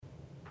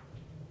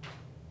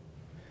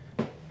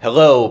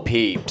Hello,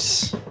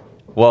 peeps.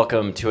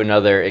 Welcome to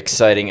another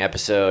exciting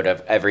episode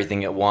of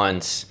Everything at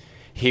Once.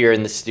 Here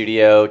in the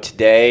studio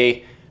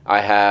today,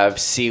 I have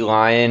C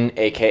Lion,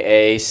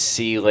 aka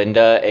C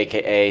Linda,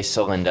 aka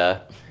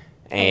Celinda,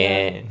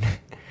 and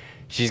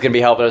she's gonna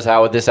be helping us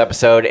out with this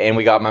episode. And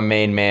we got my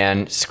main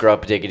man,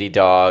 Scrup Diggity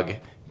Dog,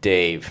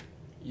 Dave.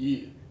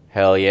 Yeah.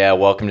 Hell yeah,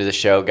 welcome to the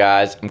show,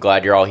 guys. I'm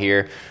glad you're all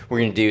here. We're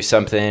going to do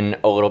something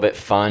a little bit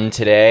fun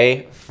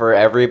today for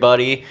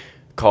everybody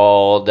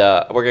called,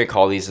 we're going to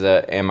call these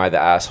the Am I the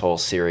Asshole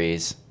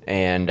series.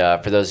 And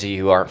for those of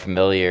you who aren't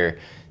familiar,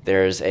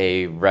 there's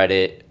a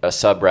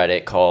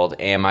subreddit called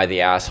Am I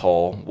the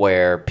Asshole,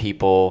 where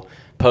people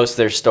post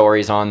their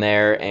stories on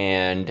there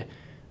and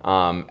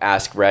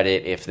ask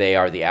Reddit if they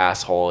are the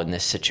asshole in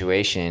this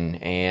situation.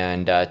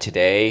 And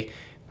today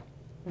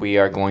we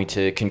are going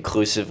to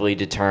conclusively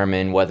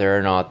determine whether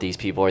or not these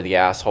people are the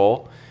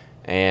asshole,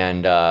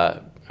 and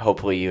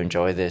hopefully you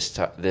enjoy this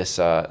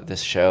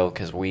show,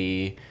 because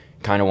we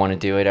kind of want to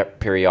do it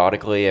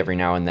periodically, every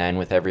now and then,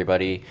 with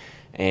everybody.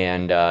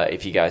 And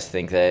if you guys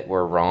think that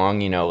we're wrong,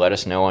 let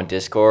us know on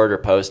Discord or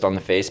post on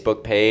the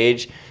Facebook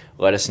page.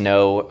 Let us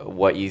know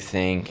what you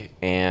think,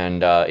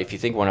 and if you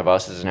think one of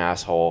us is an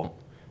asshole,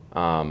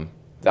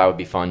 that would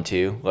be fun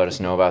too. Let us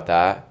know about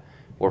that.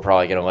 We're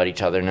probably going to let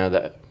each other know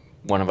that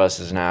one of us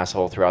is an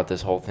asshole throughout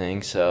this whole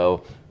thing.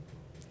 So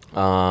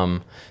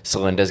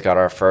Celinda's got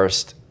our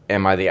first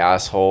Am I the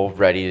Asshole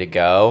ready to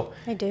go.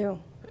 I do.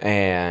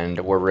 And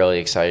we're really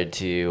excited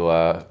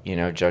to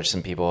judge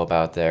some people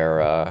about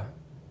their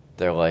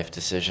life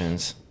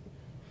decisions.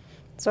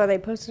 That's why they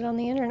posted on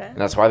the internet.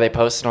 And that's why they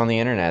posted on the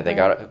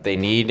internet. They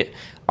need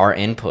our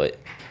input.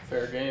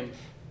 Fair game.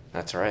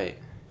 That's right.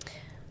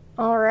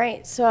 All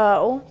right,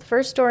 so the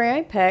first story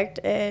I picked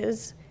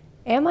is,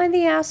 am I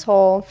the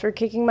asshole for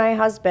kicking my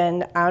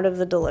husband out of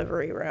the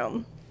delivery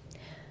room?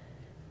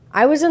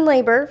 I was in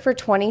labor for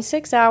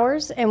 26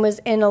 hours and was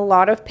in a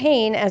lot of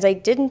pain as I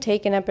didn't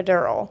take an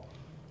epidural.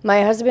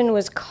 My husband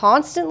was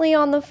constantly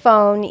on the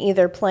phone,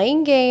 either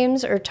playing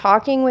games or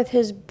talking with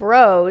his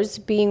bros,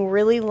 being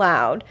really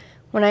loud.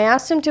 When I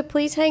asked him to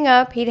please hang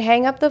up, he'd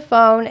hang up the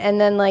phone and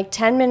then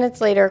 10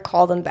 minutes later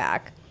call them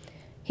back.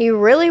 He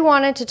really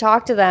wanted to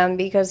talk to them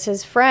because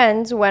his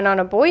friends went on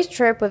a boys'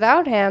 trip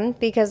without him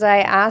because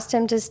I asked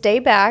him to stay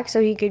back so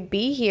he could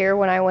be here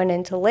when I went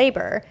into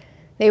labor.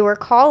 They were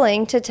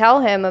calling to tell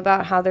him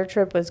about how their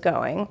trip was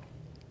going.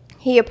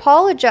 He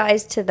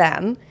apologized to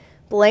them,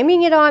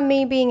 blaming it on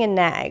me being a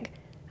nag.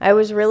 I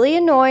was really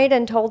annoyed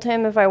and told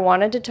him if he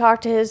wanted to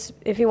talk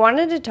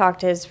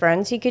to his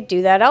friends, he could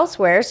do that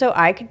elsewhere so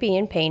I could be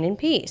in pain and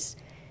peace.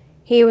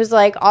 He was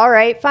like, "All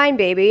right, fine,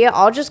 baby,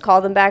 I'll just call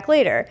them back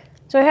later."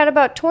 So I had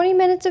about 20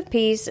 minutes of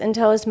peace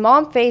until his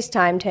mom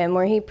FaceTimed him,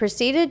 where he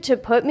proceeded to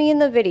put me in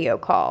the video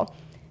call.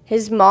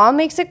 His mom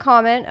makes a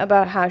comment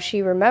about how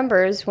she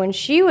remembers when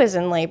she was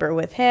in labor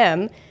with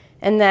him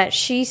and that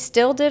she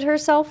still did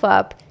herself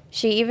up.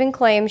 She even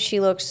claims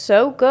she looked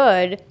so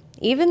good,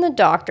 even the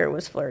doctor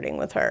was flirting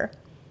with her.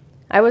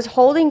 I was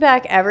holding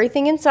back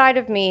everything inside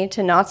of me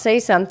to not say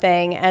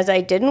something, as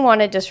I didn't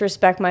want to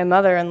disrespect my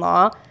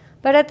mother-in-law.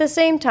 But at the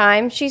same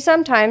time, she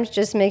sometimes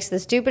just makes the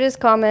stupidest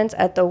comments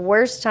at the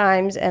worst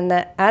times, and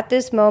that at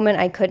this moment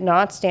I could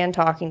not stand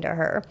talking to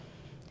her.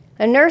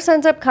 A nurse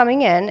ends up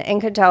coming in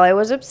and could tell I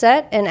was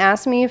upset and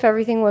asked me if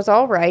everything was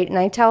all right, and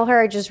I tell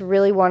her I just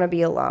really want to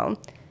be alone.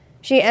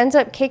 She ends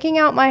up kicking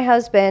out my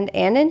husband,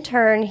 and in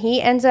turn,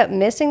 he ends up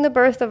missing the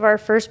birth of our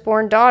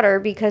firstborn daughter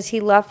because he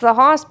left the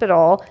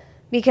hospital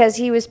because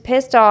he was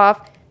pissed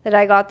off that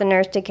I got the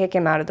nurse to kick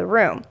him out of the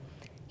room.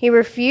 He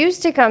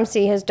refused to come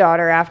see his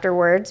daughter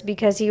afterwards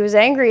because he was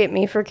angry at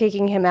me for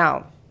kicking him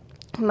out.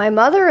 My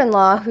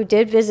mother-in-law, who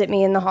did visit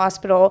me in the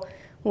hospital,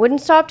 wouldn't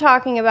stop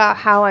talking about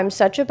how I'm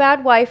such a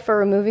bad wife for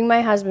removing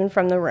my husband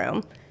from the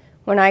room.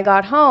 When I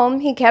got home,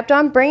 he kept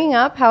on bringing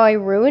up how I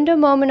ruined a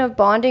moment of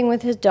bonding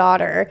with his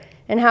daughter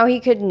and how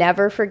he could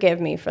never forgive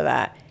me for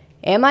that.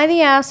 Am I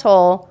the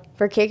asshole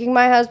for kicking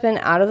my husband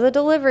out of the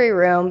delivery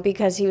room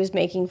because he was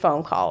making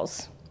phone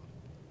calls?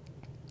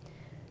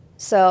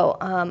 So,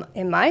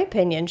 in my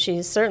opinion,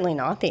 she's certainly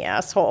not the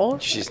asshole.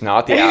 She's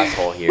not the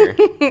asshole here.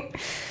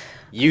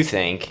 You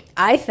think.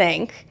 I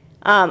think.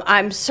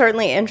 I'm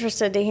certainly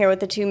interested to hear what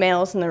the two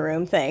males in the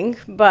room think.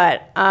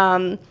 But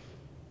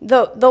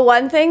the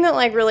one thing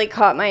that really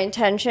caught my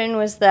attention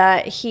was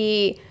that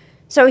he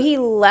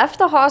left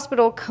the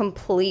hospital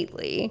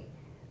completely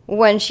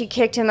when she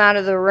kicked him out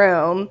of the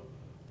room.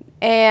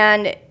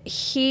 And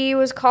he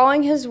was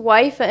calling his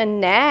wife a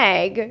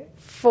nag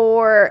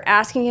for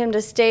asking him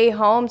to stay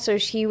home so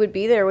she would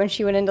be there when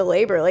she went into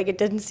labor. It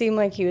didn't seem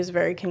like he was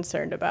very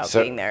concerned about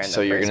being there in the first place.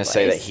 So you're going to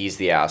say that he's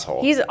the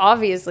asshole? He's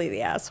obviously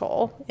the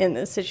asshole in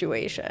this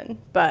situation,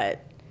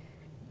 but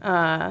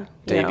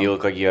Dave, you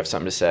look like you have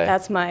something to say.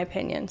 That's my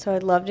opinion, so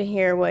I'd love to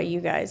hear what you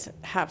guys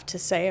have to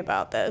say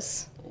about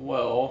this.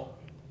 Well,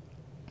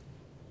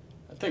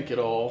 I think it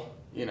all,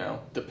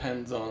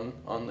 depends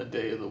on the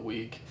day of the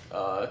week.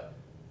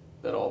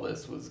 that all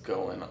this was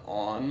going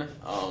on.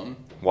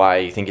 Why,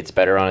 you think it's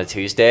better on a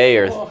Tuesday?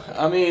 Or well,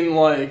 I mean,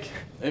 like,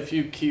 if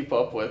you keep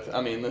up with,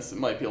 I mean, this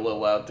might be a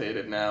little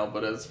outdated now,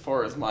 but as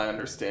far as my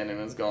understanding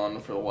has gone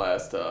for the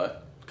last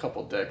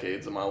couple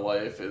decades of my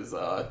life is,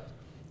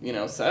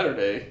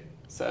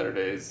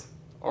 Saturdays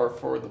are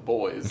for the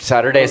boys.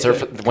 Saturdays are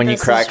when you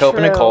This is crack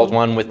open a true. cold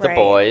one with the Right.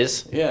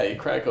 boys. Yeah, you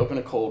crack open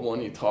a cold one,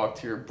 you talk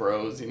to your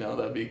bros,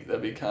 that'd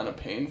be kind of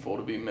painful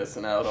to be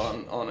missing out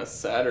on a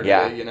Saturday,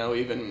 Yeah.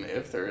 even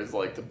if there is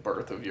like the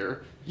birth of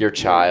your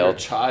child. your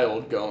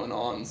child going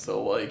on.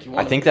 So like you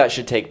want I think that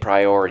should take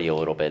priority a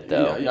little bit,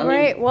 though. Yeah, I mean,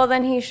 Right. Well,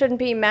 then he shouldn't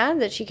be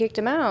mad that she kicked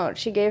him out.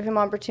 She gave him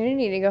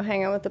opportunity to go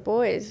hang out with the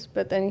boys,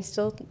 but then he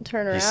still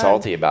turned around. He's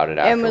salty about it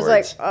And afterwards. was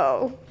like,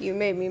 "Oh, you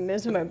made me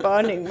miss my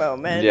bonding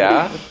moment."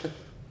 Yeah.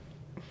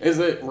 Is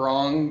it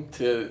wrong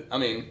to? I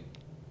mean,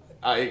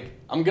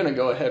 I'm gonna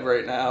go ahead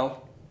right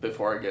now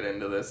before I get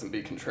into this and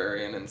be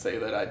contrarian and say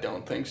that I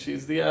don't think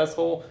she's the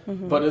asshole.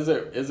 Mm-hmm. But is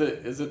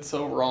it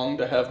so wrong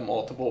to have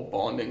multiple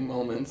bonding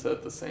moments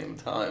at the same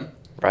time?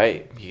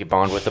 Right. You can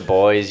bond with the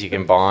boys. You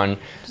can bond.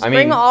 Just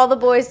bring all the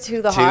boys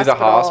to the hospital.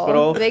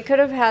 hospital. They could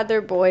have had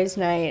their boys'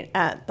 night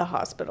at the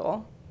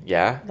hospital.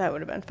 Yeah. That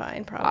would have been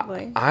fine,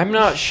 probably. I'm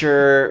not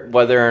sure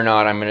whether or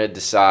not I'm going to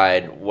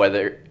decide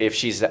if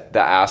she's the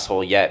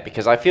asshole yet,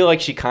 because I feel like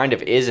she kind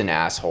of is an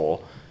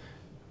asshole.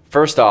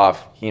 First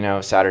off,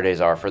 Saturdays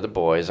are for the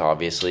boys,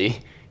 obviously.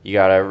 You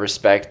got to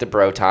respect the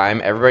bro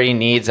time. Everybody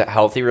needs a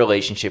healthy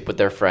relationship with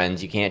their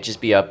friends. You can't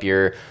just be up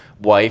your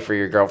wife or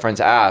your girlfriend's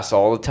ass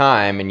all the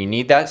time, and you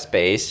need that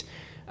space.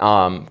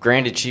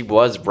 Granted, she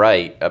was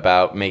right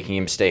about making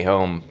him stay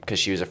home because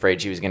she was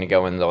afraid she was going to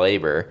go into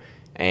labor.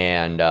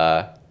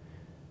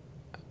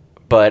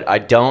 But I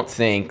don't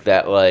think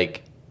that,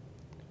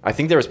 I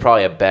think there was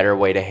probably a better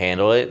way to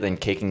handle it than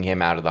kicking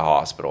him out of the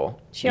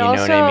hospital. She you know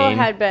also what I mean?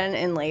 had been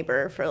in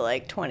labor for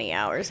 20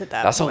 hours at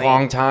that That's point. a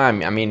long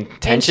time. I mean,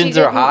 tensions and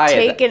she are high.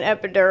 didn't take an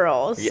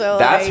epidural, so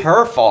That's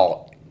her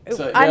fault.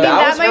 So, I mean, That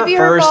that was might her be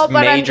her first fault,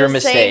 but I'm major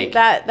just saying mistake.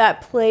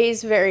 that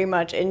plays very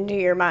much into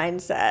your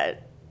mindset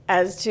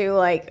as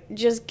to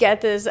just get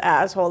this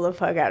asshole the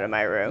fuck out of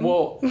my room.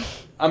 Well,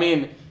 I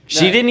mean,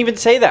 She didn't even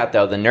say that,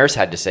 though. The nurse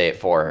had to say it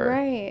for her.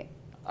 Right.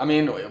 I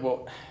mean,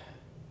 well,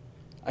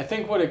 I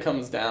think what it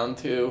comes down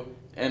to,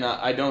 and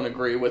I don't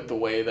agree with the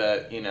way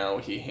that,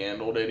 he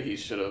handled it. He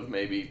should have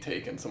maybe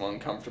taken some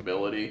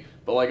uncomfortability.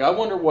 But, I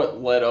wonder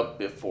what led up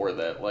before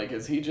that.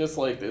 Is he just,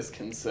 this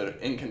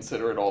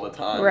inconsiderate all the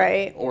time?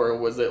 Right. Or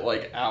was it,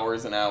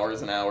 hours and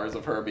hours and hours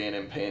of her being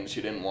in pain?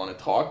 She didn't want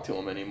to talk to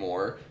him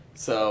anymore.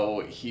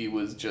 So he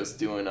was just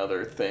doing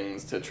other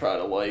things to try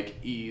to,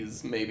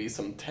 ease maybe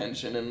some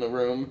tension in the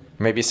room.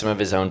 Maybe some of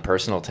his own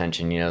personal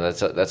tension.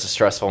 That's a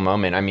stressful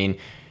moment. I mean,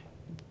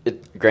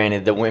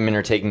 granted, the women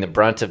are taking the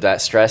brunt of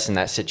that stress in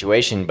that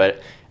situation,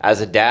 but as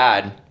a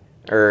dad,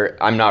 or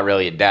I'm not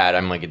really a dad,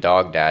 I'm like a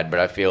dog dad, but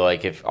I feel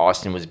like if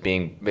Austin was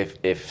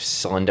if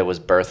Celinda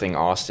was birthing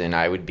Austin,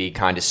 I would be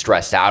kind of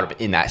stressed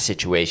out in that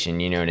situation,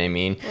 you know what I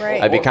mean?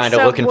 Right. I'd be kind of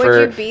So looking would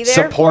for you be there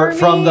support for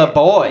from me? the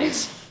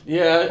boys.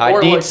 Yeah. I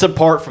or, need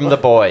support from the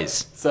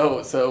boys.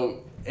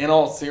 So in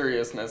all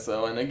seriousness,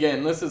 though, and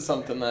again, this is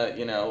something that,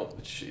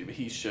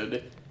 he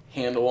should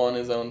handle on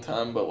his own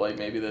time, but,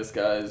 maybe this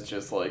guy is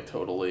just,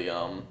 totally,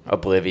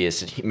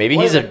 Oblivious. Maybe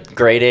he's a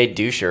grade A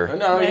doucher.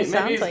 No, It maybe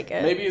sounds he's, like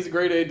it. maybe he's a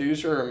grade A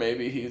doucher, or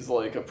maybe he's,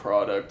 a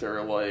product, or,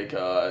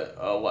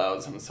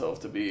 allows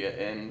himself to be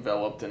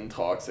enveloped in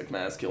toxic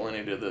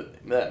masculinity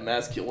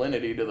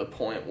to the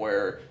point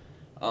where,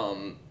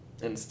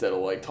 instead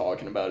of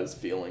talking about his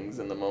feelings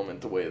in the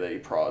moment, the way that he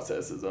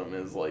processes them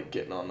is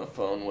getting on the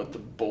phone with the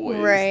boys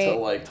Right.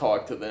 to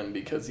talk to them,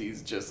 because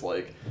he's just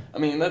I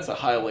mean, that's a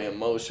highly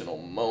emotional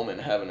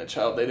moment, having a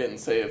child. They didn't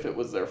say if it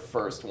was their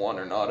first one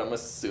or not. I'm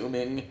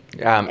assuming.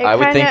 I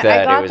would think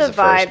that I got it was the the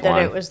first vibe that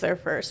one. it was their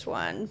first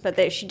one,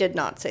 but she did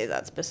not say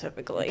that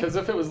specifically. Because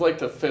if it was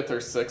the fifth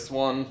or sixth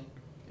one,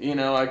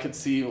 I could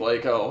see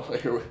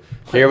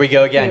Here we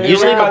go again. Here we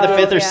Usually by the go,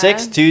 fifth or yeah.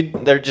 sixth,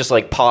 dude, they're just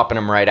popping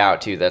them right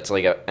out too. That's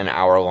an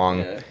hour-long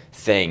Yeah.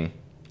 thing.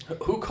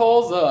 Who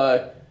calls?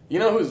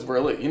 Who's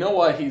really?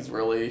 Why he's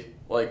really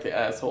the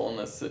asshole in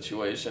this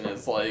situation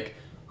is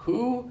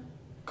who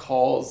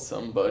calls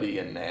somebody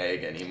a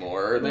nag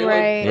anymore? Are they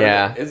Right.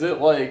 Yeah. Is it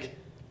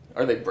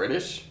are they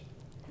British?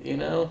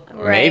 Right.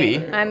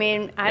 Maybe. I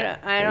mean, I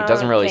don't. It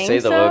doesn't really think say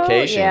the so.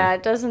 location. Yeah,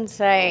 it doesn't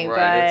say,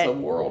 Right. It's a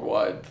but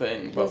worldwide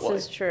thing. But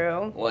this is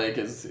true.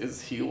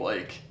 is he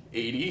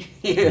 80?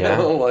 Yeah.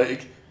 know,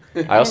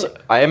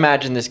 I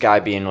imagine this guy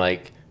being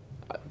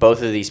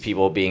both of these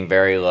people being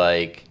very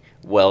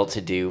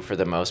well-to-do for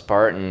the most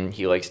part, and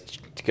he likes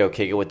to go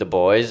kick it with the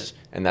boys,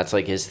 and that's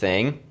his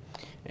thing,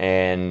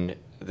 and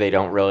they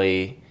don't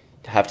really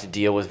have to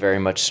deal with very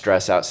much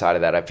stress outside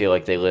of that. I feel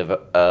like they live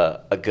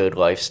a good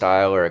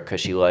lifestyle, or a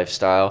cushy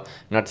lifestyle.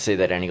 Not to say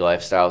that any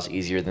lifestyle is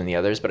easier than the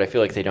others, but I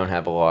feel like they don't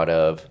have a lot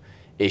of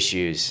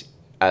issues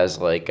as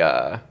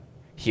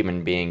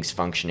human beings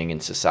functioning in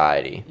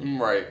society.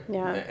 Right.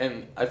 Yeah.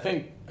 And I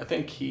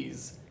think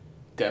he's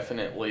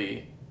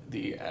definitely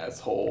the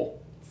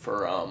asshole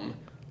for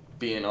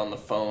being on the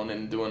phone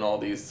and doing all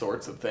these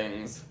sorts of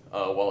things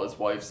while his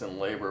wife's in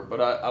labor.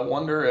 But I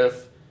wonder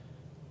if...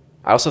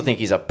 I also think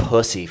he's a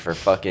pussy for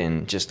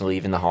fucking just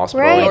leaving the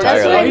hospital Right,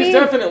 that's entirely. what I mean. He's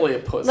definitely a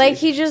pussy. Like,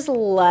 he just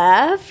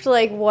left?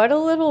 Like, what a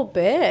little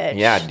bitch.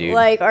 Yeah, dude.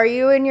 Like, are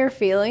you in your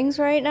feelings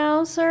right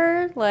now,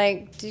 sir?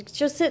 Like,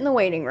 just sit in the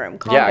waiting room.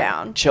 Calm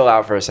down. Chill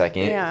out for a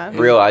second. Yeah.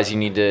 Realize you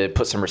need to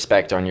put some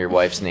respect on your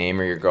wife's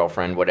name or your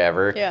girlfriend,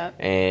 whatever. Yeah.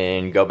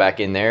 And go back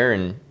in there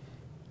and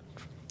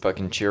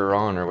fucking cheer her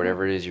on or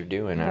whatever it is you're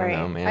doing. I don't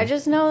know, man. I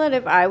just know that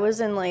if I was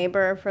in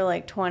labor for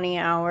like 20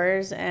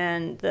 hours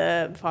and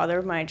the father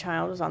of my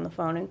child was on the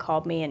phone and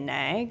called me a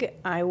nag,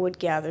 I would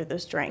gather the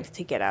strength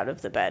to get out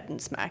of the bed and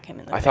smack him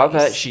in the face. I thought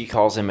that she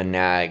calls him a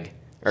nag.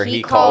 Or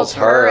he calls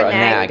her a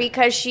nag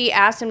because she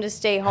asked him to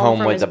stay home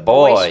from with his the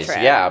boys. trip.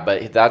 Yeah,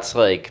 but that's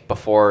like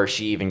before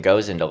she even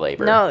goes into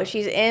labor. No,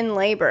 she's in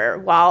labor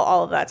while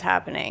all of that's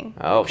happening.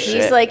 Oh,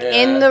 shit. He's like Yeah.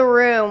 in the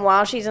room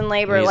while she's in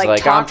labor, And he's like like,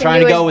 "I'm talking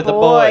trying to to go his with the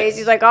boys. boys."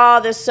 He's like, "Oh,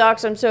 this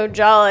sucks. I'm so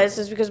jealous.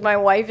 It's because my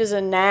wife is a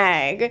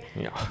nag."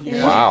 Yeah.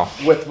 Wow.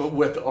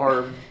 With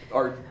our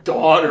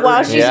daughter.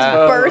 While she's Yeah.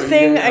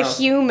 birthing Yeah. a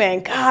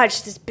human. God,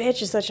 this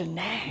bitch is such a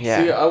nag.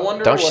 Yeah. See, I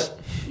wonder Don't what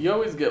you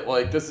always get.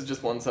 Like, this is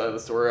just one side of the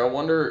story.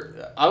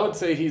 I would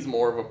say he's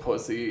more of a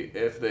pussy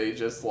if they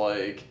just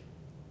like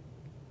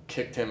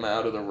kicked him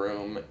out of the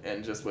room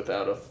and just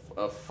without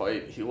a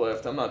fight he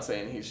left. I'm not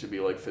saying he should be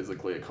like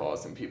physically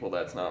accosting people.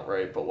 That's not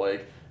right. But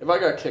like, if I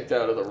got kicked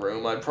out of the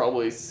room, I'd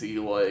probably see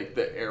like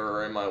the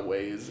error in my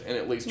ways and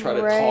at least try to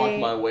talk Right.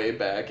 my way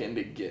back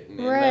into getting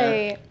in Right.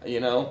 there.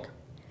 You know?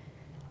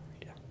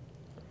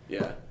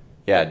 Yeah.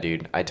 Yeah,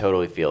 dude, I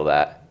totally feel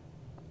that.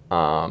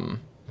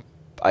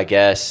 I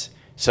guess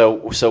so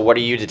what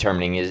are you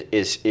determining?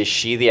 Is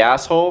she the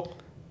asshole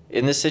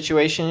in this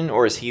situation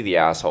or is he the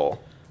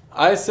asshole?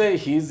 I say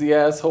he's the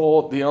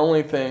asshole. The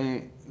only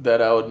thing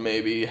that I would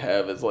maybe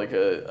have is like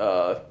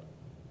a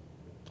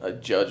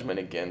judgment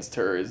against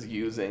her is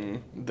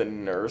using the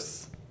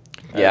nurse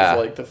Yeah. as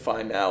like the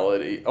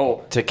finality.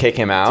 Oh, To kick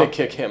him out? to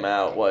kick him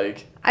out.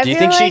 Like, I Do you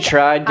feel think she like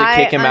tried to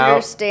kick him out? I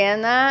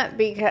understand that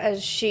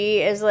because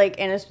she is like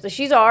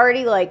she's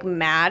already like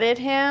mad at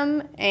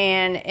him,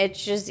 and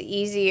it's just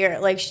easier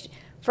like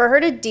for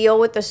her to deal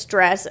with the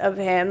stress of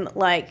him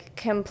like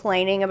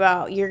complaining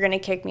about you're gonna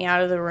kick me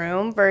out of the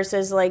room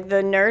versus like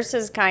the nurse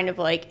is kind of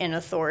like an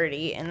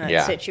authority in that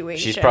Yeah.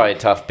 situation. She's probably a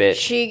tough bitch.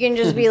 She can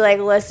just be like,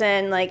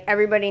 listen, like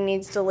everybody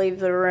needs to leave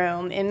the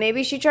room. And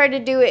maybe she tried to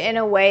do it in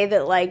a way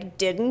that like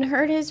didn't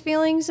hurt his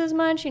feelings as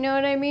much, you know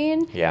what I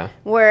mean? Yeah.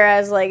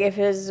 Whereas like if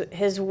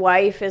his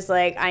wife is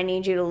like, I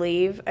need you to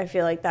leave, I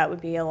feel like that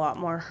would be a lot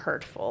more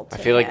hurtful to I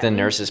feel like the him.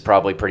 nurse is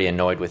probably pretty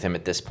annoyed with him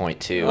at this point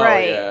too.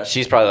 Right. Oh, yeah.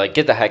 She's probably like,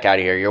 get the heck out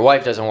of here. Your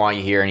wife doesn't want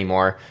you here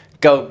anymore.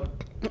 Go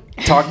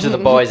talk to the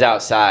boys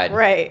outside.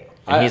 Right.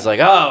 And he's like,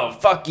 oh,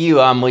 fuck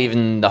you. I'm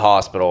leaving the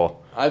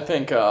hospital. I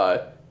think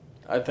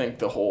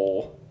the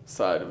whole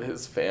side of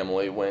his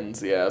family wins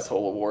the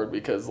asshole award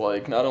because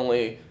like not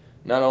only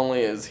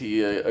is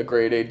he a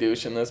grade A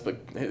douche in this, but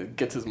he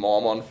gets his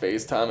mom on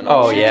FaceTime and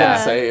all Oh, she yeah.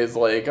 can say is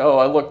like, "Oh,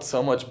 I looked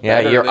so much Yeah,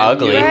 better." you're than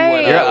ugly. you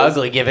when You're I was-"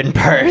 ugly giving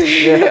birth.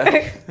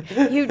 Yeah.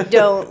 You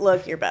don't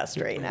look your best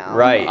right now.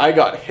 Right. I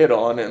got hit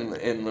on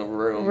in the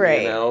room,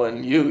 Right. you know,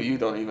 and you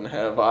don't even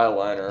have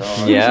eyeliner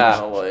on. Yeah.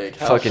 You know, like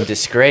Fucking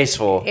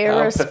disgraceful. how pathetic,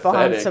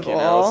 Irresponsible. you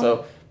know?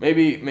 So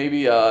maybe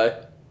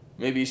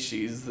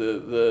she's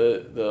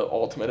the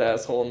ultimate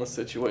asshole in the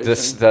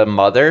situation. The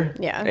mother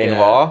Yeah. in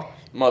law.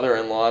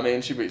 Mother-in-law. I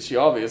mean, she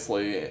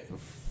obviously,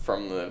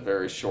 from the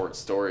very short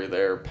story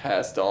there,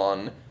 passed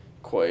on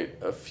quite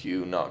a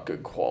few not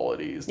good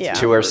qualities Yeah.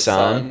 To her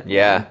son.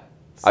 Yeah.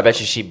 I bet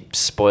you she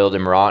spoiled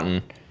him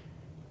rotten.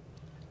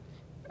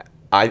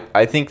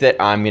 I think that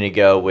I'm going to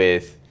go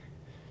with...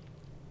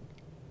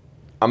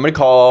 I'm going to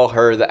call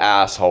her the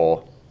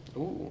asshole.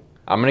 Ooh.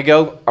 I'm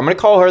gonna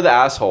call her the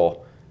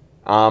asshole.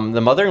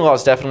 The mother-in-law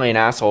is definitely an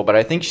asshole, but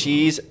I think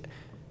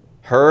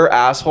her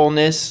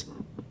assholeness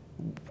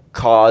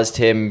caused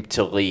him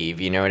to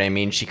leave. You know what I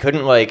mean? She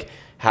couldn't like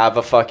have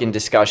a fucking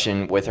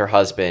discussion with her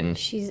husband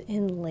She's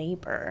in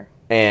labor.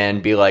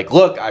 and be like,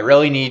 "Look, I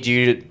really need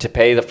you to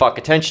pay the fuck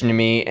attention to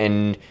me,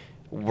 and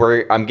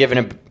I'm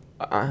giving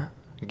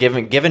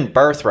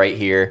birth right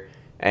here,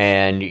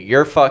 and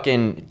you're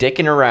fucking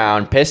dicking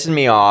around, pissing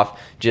me off.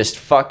 Just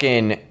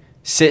fucking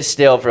sit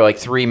still for like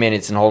 3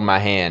 minutes and hold my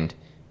hand."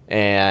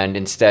 And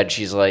instead,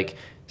 she's like,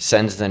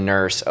 sends the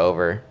nurse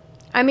over.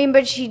 I mean,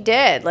 but she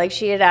did. Like,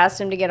 she had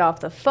asked him to get off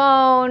the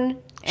phone.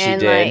 She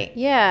And did? like,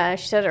 yeah,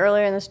 she said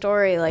earlier in the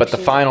story, like, But the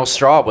she's- final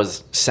straw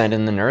was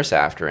sending the nurse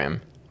after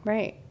him.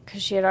 right,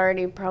 because she had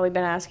already probably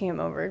been asking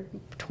him over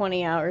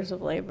 20 hours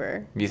of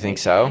labor. You think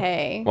so?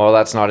 Hey. Well,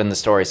 that's not in the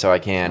story, so I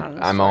can't. Not in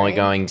the I'm only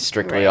story. going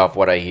strictly Right. off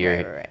what I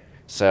hear. Right.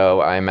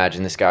 So I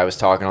imagine this guy was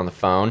talking on the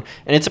phone,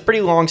 and it's a pretty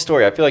long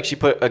story. I feel like she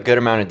put a good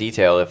amount of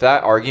detail. If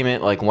that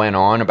argument like went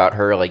on about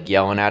her like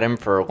yelling at him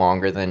for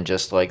longer than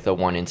just like the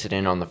one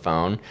incident on the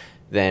phone,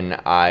 then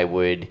I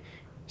would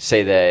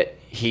say that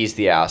he's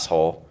the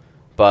asshole.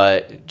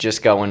 But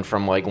just going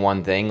from like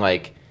one thing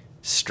like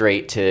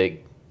straight to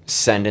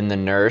sending the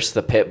nurse,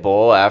 the pit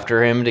bull,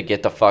 after him to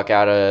get the fuck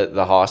out of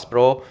the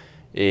hospital,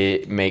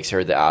 it makes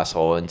her the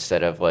asshole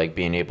instead of like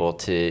being able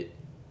to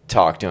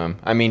talk to him.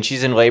 I mean,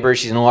 she's in labor,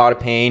 she's in a lot of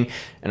pain,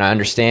 and I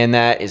understand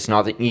that. It's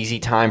not an easy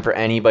time for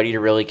anybody to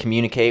really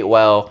communicate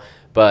well,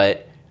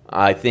 but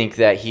I think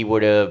that he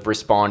would have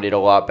responded a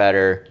lot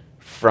better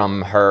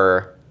from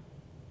her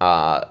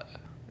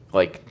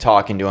like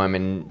talking to him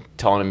and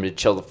telling him to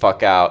chill the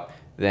fuck out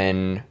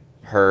than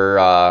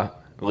her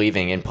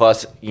leaving. And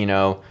plus, you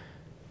know,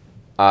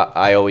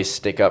 I always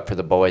stick up for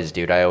the boys,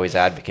 dude. I always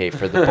advocate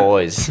for the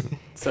boys.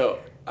 So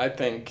I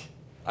think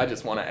I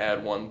just want to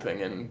add one thing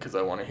in because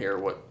I want to hear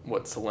what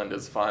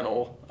Celinda's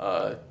final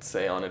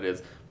say on it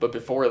is. But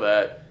before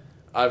that,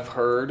 I've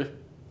heard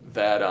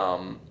that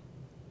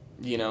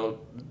you know,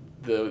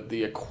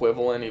 the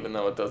equivalent, even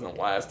though it doesn't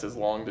last as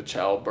long to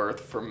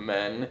childbirth for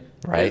men,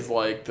 right, is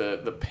like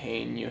the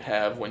pain you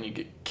have when you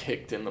get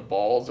kicked in the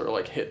balls or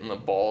like hit in the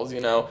balls,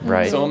 you know?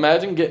 Right. So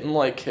imagine getting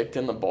like kicked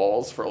in the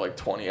balls for like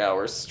 20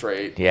 hours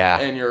straight. Yeah.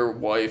 And your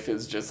wife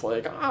is just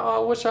like,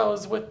 oh, I wish I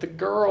was with the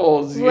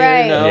girls,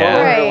 Right, you know?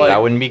 yeah, right. Like,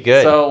 that wouldn't be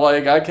good. So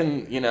like I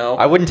can, you know.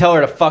 I wouldn't tell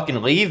her to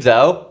fucking leave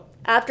though.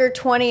 After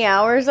 20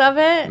 hours of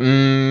it?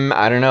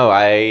 I don't know.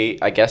 I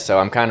guess so.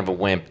 I'm kind of a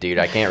wimp, dude.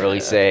 I can't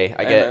really say.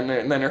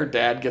 And then her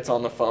dad gets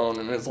on the phone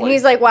and is like,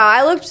 He's like, wow,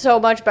 I looked so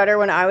much better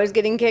when I was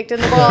getting kicked in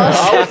the balls.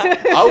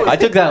 I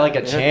took that like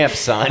a champ,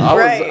 son.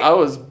 Right. I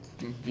was,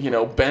 you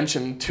know,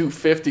 benching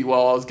 250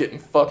 while I was getting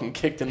fucking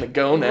kicked in the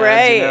gonads,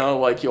 Right. you know,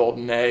 like you old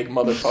nag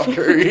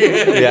motherfucker.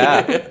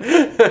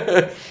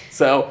 Yeah.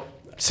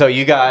 So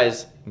you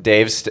guys,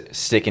 Dave's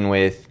sticking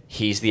with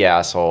he's the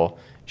asshole.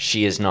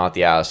 She is not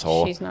the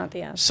asshole. She's not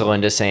the asshole.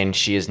 Celinda's saying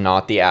she is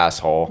not the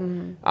asshole.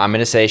 I'm going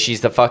to say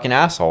she's the fucking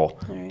asshole.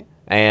 All right.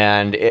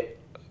 And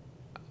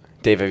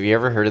Dave, have you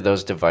ever heard of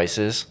those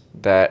devices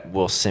that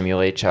will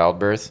simulate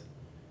childbirth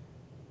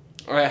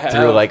I have,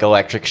 through like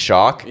electric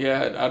shock?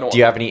 yeah, I don't. Do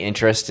you have any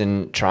interest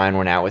in trying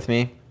one out with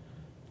me?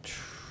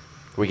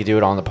 We could do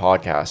it on the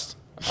podcast.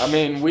 I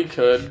mean, we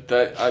could.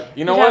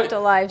 You know You'd what? have to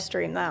live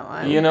stream that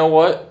one. You know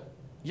what?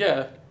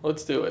 Yeah,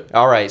 let's do it.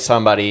 All right,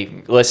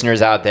 somebody,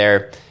 listeners out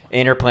there,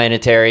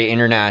 interplanetary,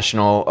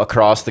 international,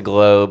 across the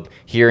globe,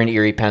 here in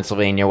Erie,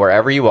 Pennsylvania,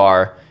 wherever you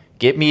are,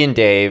 get me and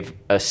Dave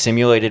a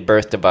simulated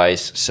birth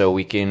device so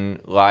we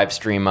can live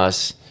stream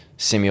us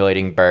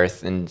simulating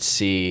birth and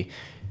see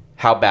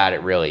how bad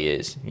it really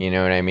is. You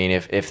know what I mean?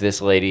 If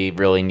this lady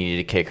really needed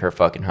to kick her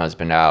fucking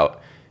husband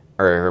out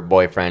or her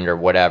boyfriend or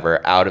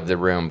whatever out of the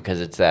room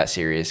because it's that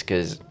serious.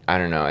 Because, I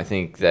don't know, I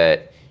think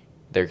that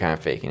they're kind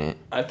of faking it.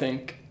 I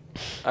think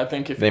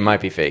if They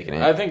might be faking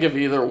it. I think if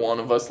either one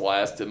of us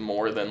lasted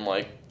more than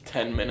like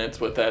 10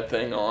 minutes with that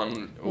thing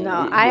on.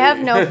 No, I have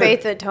no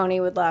faith that Tony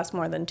would last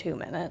more than 2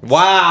 minutes.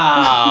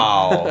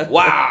 Wow.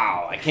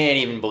 Wow. I can't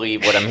even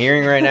believe what I'm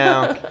hearing right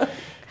now.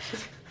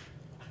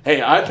 Hey,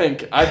 I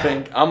think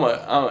I'm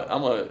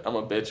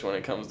a bitch when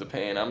it comes to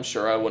pain. I'm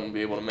sure I wouldn't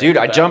be able to make Dude, it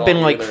I that jump in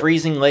long like either.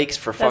 freezing lakes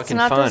for That's fucking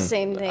not fun. the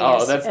same thing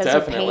Oh, as, that's as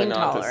definitely a pain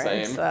not the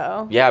tolerance, same.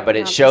 though. Yeah, but it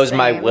Not the shows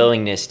my same.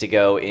 willingness to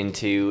go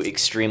into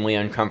extremely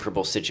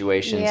uncomfortable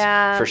situations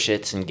Yeah. for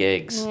shits and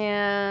gigs.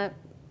 Yeah,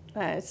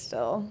 I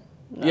still.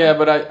 No. Yeah,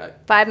 but I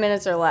 5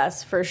 minutes or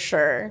less for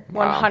sure.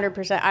 Wow.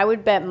 100%. I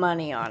would bet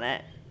money on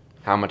it.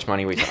 How much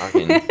money are we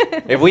talking?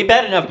 If we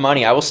bet enough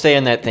money, I will stay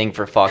in that thing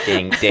for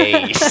fucking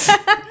days.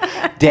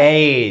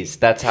 Days.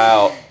 That's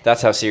how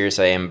serious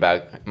I am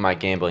about my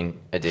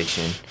gambling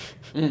addiction.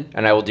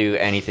 And I will do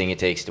anything it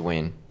takes to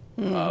win.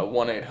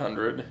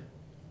 1-800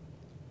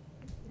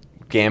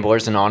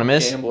 Gamblers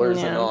Anonymous?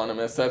 Gamblers Yeah.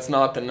 Anonymous. That's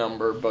not the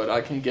number, but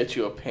I can get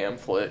you a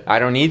pamphlet. I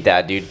don't need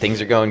that, dude.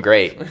 Things are going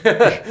great.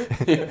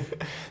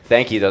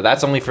 Thank you, though.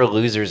 That's only for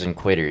losers and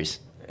quitters.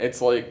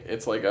 It's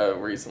like I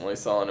recently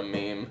saw in a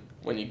meme.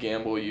 When you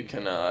gamble, you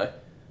can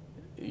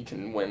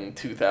win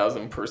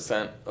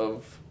 2,000%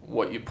 of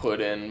what you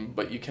put in,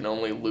 but you can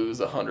only lose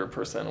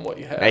 100% of what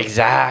you have.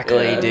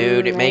 Exactly, Yeah.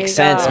 dude. It There makes you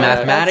sense go.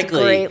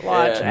 mathematically. That's great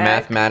logic.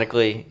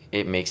 Mathematically,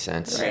 it makes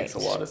sense. It makes a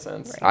Right. lot of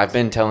sense. Right. I've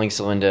been telling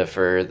Celinda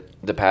for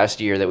the past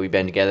year that we've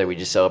been together, we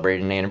just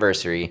celebrated an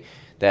anniversary,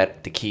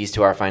 that the keys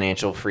to our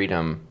financial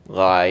freedom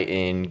lie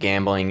in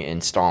gambling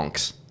and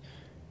stonks.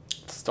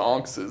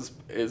 Stonks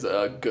is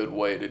a good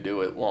way to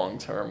do it long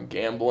term.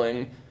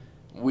 Gambling,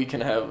 we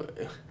can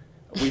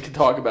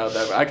talk about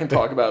that. I can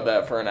talk about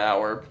that for an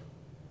hour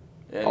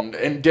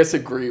and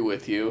disagree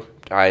with you.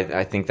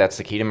 I think that's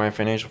the key to my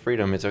financial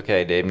freedom. It's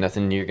okay, Dave.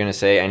 Nothing you're going to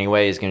say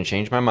anyway is going to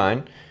change my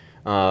mind.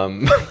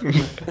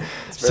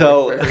 It's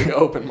So, very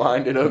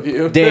open-minded of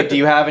you. Dave, do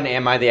you have an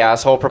Am I the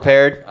Asshole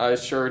prepared? I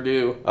sure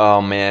do.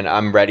 Oh, man,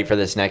 I'm ready for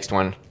this next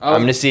one. Oh. I'm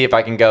going to see if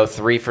I can go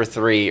 3 for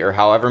 3 or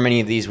however many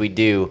of these we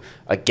do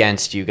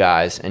against you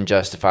guys and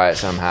justify it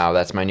somehow.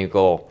 That's my new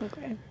goal.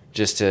 Okay.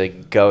 Just to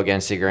go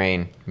against the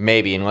grain.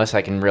 Maybe, unless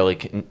I can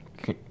really,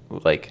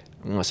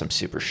 unless I'm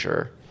super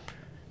sure.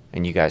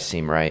 And you guys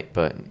seem right,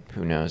 but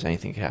who knows?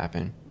 Anything could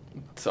happen.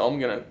 So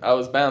I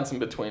was bouncing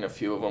between a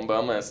few of them, but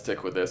I'm gonna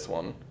stick with this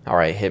one. All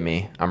right, hit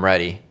me. I'm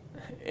ready.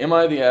 am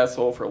I the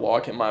asshole for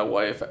locking my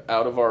wife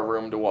out of our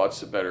room to watch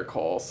the Better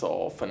Call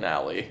Saul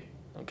finale?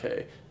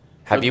 Okay.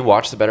 Have you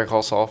watched the Better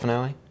Call Saul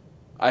finale?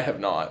 I have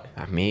not.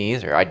 Me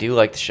either. I do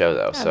like the show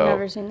though. I've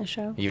never seen the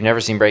show. You've never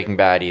seen Breaking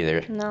Bad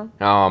either. No.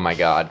 Oh my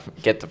God!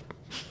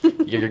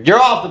 You're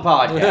off the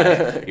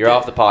podcast. You're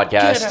off the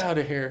podcast. Get out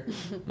of here.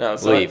 No,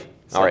 so Leave.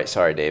 All right.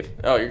 Sorry, Dave.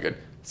 Oh, you're good.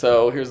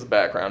 So here's the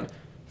background.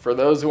 For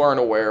those who aren't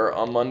aware,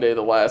 on Monday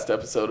the last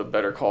episode of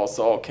Better Call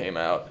Saul came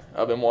out.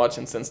 I've been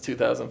watching since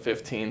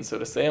 2015, so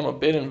to say I'm a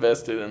bit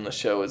invested in the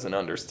show is an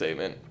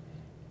understatement.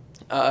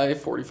 I,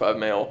 45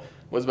 male,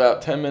 was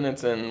about 10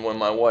 minutes in when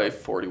my wife,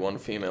 41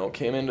 female,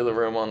 came into the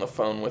room on the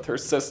phone with her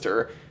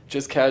sister,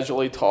 just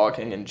casually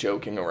talking and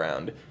joking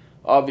around.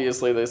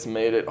 Obviously this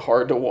made it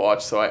hard to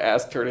watch, so I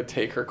asked her to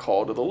take her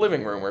call to the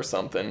living room or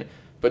something,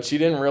 but she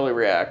didn't really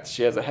react.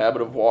 She has a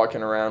habit of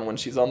walking around when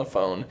she's on the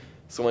phone,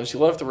 so when she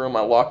left the room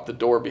I locked the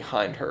door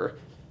behind her.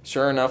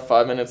 Sure enough,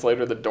 5 minutes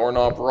later the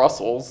doorknob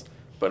rustles,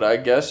 but I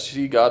guess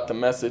she got the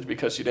message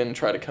because she didn't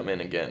try to come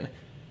in again.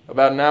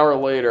 About an hour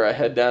later, I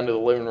head down to the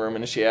living room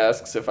and she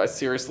asks if I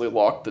seriously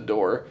locked the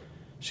door.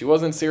 She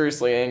wasn't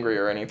seriously angry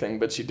or anything,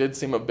 but she did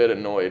seem a bit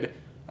annoyed.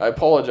 I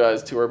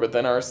apologized to her, but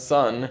then our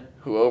son,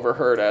 who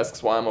overheard,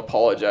 asks why I'm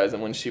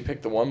apologizing when she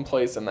picked the one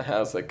place in the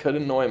house that could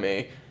annoy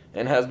me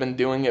and has been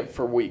doing it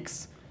for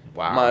weeks.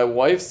 Wow. My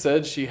wife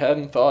said she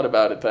hadn't thought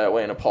about it that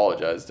way and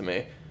apologized to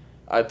me.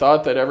 I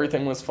thought that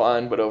everything was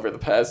fine, but over the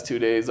past 2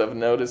 days I've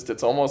noticed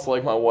it's almost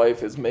like my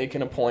wife is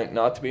making a point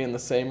not to be in the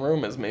same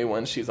room as me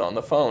when she's on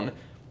the phone.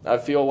 I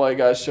feel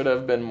like I should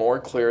have been more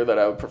clear that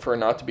I would prefer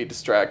not to be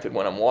distracted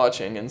when I'm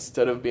watching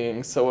instead of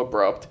being so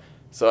abrupt,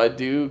 so I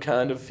do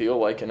kind of feel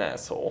like an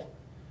asshole.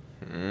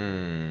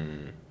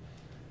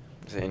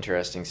 It's an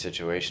interesting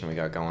situation we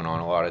got going on.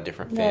 A lot of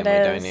different That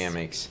family is.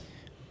 dynamics.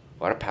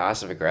 A lot of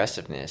passive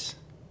aggressiveness.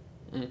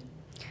 I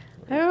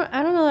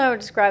don't know that I would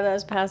describe that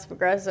as passive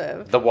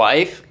aggressive. The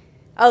wife?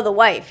 Oh, the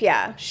wife,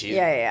 yeah. She's-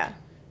 Yeah.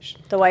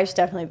 The wife's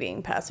definitely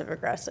being passive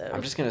aggressive.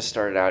 I'm just going to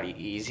start it out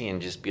easy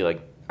and just be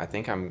like, I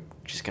think I'm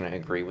just going to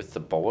agree with the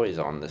boys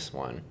on this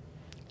one.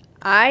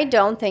 I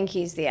don't think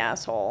he's the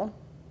asshole.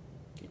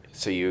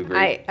 So you agree?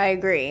 I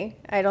agree.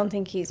 I don't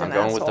think he's I'm an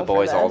going asshole with the for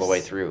boys all the this.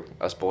 way through.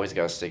 Us boys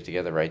got to stick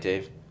together, right,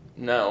 Dave?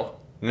 No.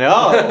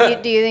 No.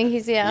 Do you think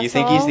he's the asshole? You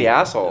think he's the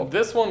asshole?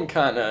 This one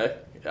kind of,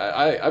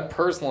 I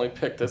personally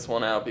picked this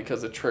one out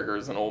because it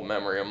triggers an old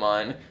memory of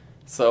mine.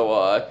 So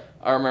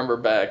I remember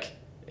back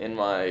in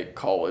my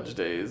college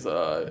days,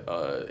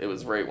 it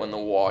was right when The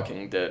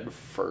Walking Dead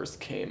first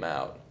came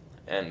out.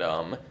 And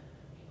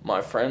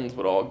my friends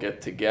would all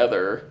get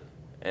together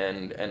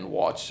and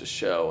watch the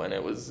show. And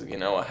it was,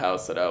 a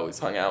house that I always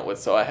hung out with,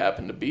 so I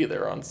happened to be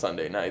there on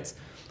Sunday nights.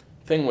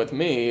 Thing with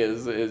me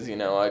is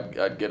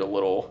I'd get a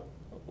little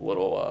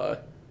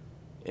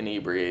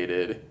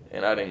inebriated,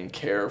 and I didn't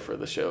care for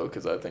the show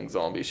because I think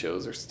zombie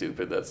shows are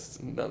stupid. That's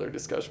another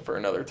discussion for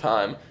another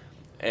time.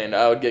 And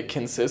I would get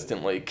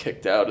consistently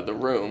kicked out of the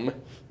room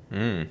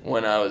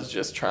when I was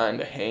just trying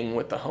to hang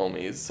with the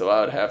homies. So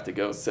I would have to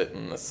go sit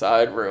in the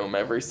side room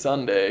every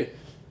Sunday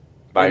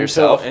By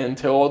yourself?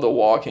 until The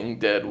Walking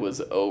Dead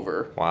was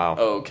over. Wow.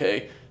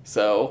 Okay,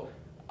 so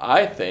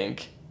I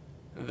think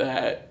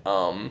that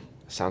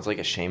Sounds like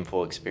a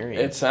shameful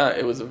experience.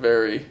 it was a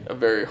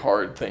very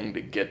hard thing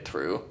to get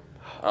through.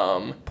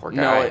 Poor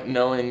guy.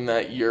 Knowing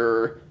that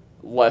you're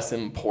less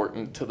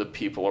important to the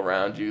people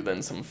around you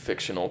than some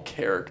fictional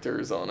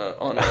characters on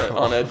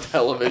a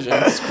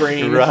television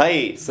screen.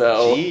 Right.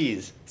 So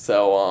Jeez.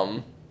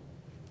 So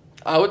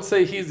I would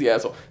say he's the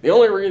asshole. The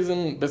only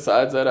reason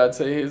besides that I'd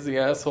say he's the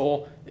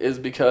asshole is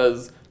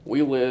because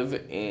we live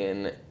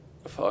in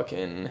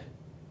fucking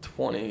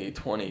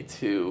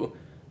 2022.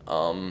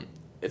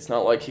 It's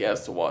not like he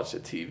has to watch the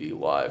TV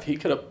live. He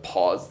could have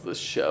paused the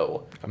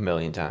show A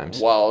million times.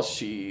 while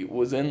she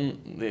was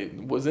in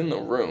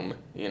the room.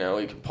 He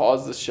could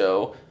pause the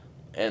show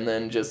and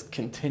then just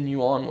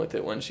continue on with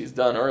it when she's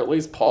done, or at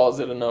least pause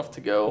it enough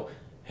to go,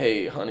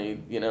 hey, honey,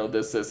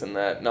 this, and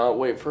that. Not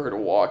wait for her to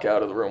walk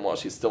out of the room while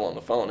she's still on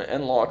the phone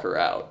and lock her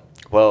out.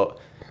 Well,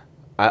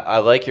 I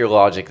like your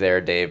logic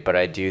there, Dave, but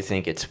I do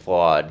think it's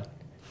flawed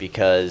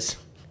because,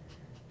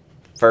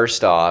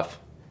 first off,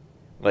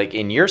 like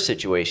in your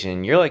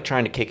situation, you're like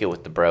trying to kick it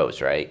with the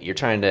bros, right? You're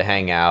trying to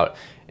hang out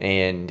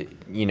and,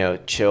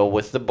 chill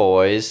with the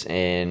boys,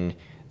 and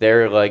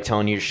they're like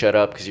telling you to shut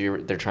up because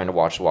they're trying to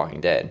watch The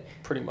Walking Dead.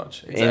 Pretty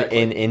much. Exactly.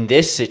 In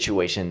this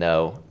situation,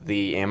 though,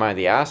 am I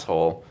the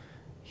asshole?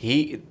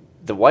 The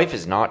wife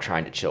is not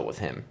trying to chill with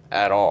him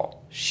at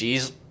all.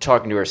 She's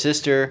talking to her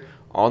sister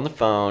on the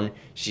phone.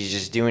 She's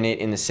just doing it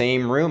in the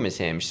same room as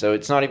him. So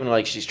it's not even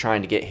like she's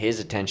trying to get his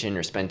attention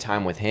or spend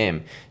time with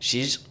him.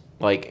 She's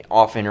like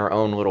off in her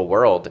own little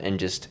world and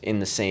just in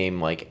the same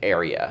like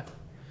area.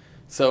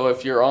 So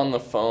if you're on the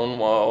phone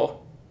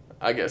while,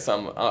 I guess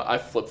I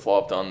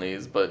flip-flopped on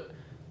these, but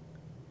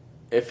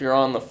if you're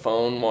on the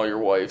phone while your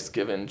wife's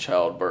giving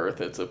childbirth,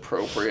 it's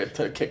appropriate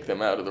to kick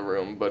them out of the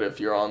room. But if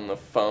you're on the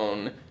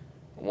phone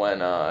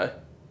when, or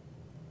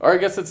I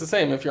guess it's the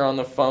same if you're on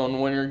the phone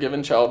when you're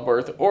giving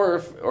childbirth, or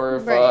if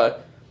Right.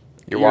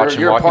 You're watching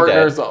your Walking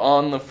partner's Dead.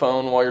 on the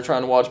phone while you're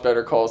trying to watch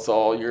Better Call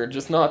Saul. You're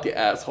just not the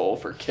asshole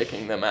for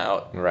kicking them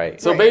out.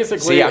 Right. So Right.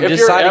 basically, See, I'm if just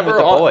you're siding ever with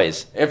the on,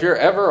 boys. if you're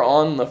ever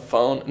on the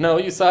phone, no,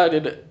 you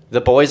sided. The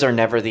boys are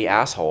never the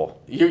asshole.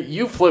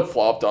 You flip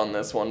flopped on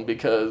this one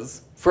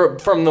because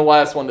from the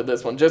last one to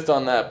this one, just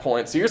on that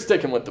point. So you're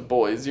sticking with the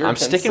boys. I'm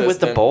sticking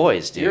with the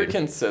boys, dude. You're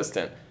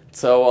consistent.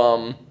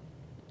 So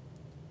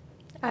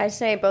I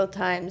say both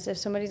times, if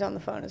somebody's on the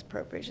phone, it's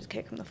appropriate, just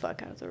kick them the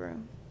fuck out of the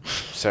room.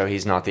 So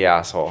he's not the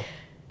asshole.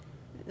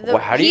 Well,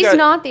 how do you He's guys-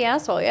 not the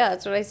asshole. Yeah,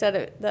 that's what I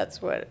said.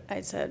 That's what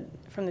I said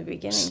from the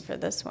beginning for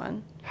this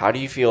one. How do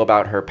you feel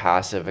about her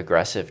passive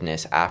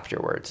aggressiveness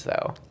afterwards,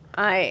 though?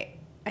 I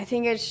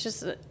think it's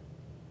just an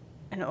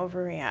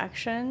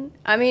overreaction.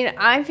 I mean,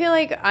 I feel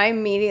like I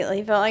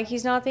immediately felt like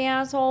he's not the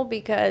asshole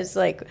because,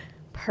 like,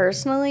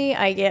 personally,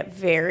 I get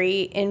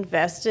very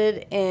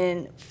invested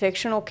in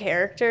fictional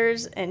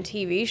characters and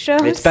TV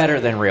shows. It's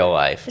better than real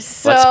life.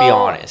 So Let's be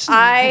honest.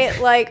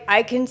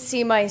 I can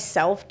see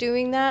myself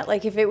doing that.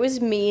 Like if it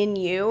was me and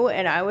you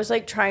and I was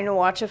like trying to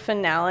watch a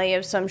finale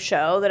of some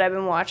show that I've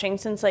been watching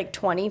since like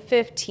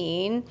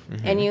 2015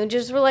 and you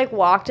just were like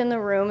walked in the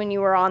room and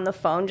you were on the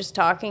phone just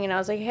talking and I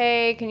was like,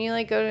 "Hey, can you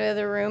like go to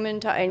the room and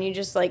talk?" and you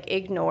just like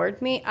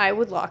ignored me, I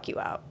would lock you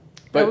out.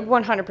 I But- would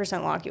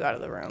 100% lock you out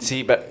of the room.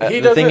 See, but He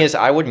the thing doesn't- is,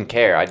 I wouldn't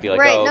care. I'd be like,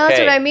 Right, oh, no, okay. that's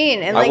what I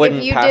mean. And, I like, if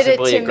wouldn't you did it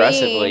passively to me,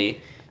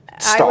 aggressively I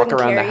stalk wouldn't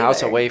around the care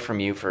house either. away from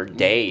you for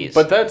days.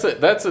 but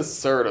that's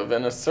assertive,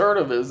 and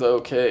assertive is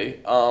okay.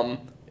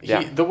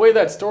 Yeah. The way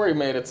that story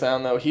made it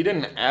sound, though, he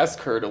didn't ask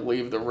her to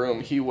leave the room.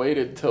 He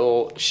waited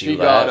till She she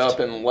got left. up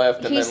and left,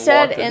 and He then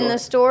said locked the in door. the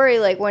story,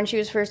 like when she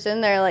was first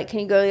in there, like, "Can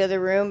you go to the other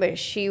room?" But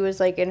she was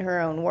like in her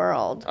own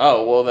world.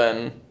 Oh, well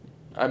then,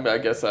 I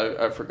guess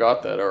I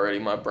forgot that already.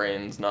 My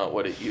brain's not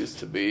what it used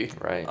to be.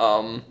 Right.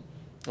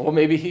 Well,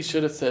 maybe he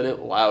should have said it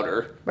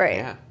louder. Right.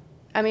 yeah.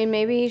 I mean,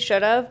 maybe he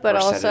should have, but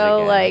Or said it also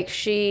again. like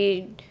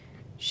she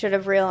should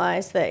have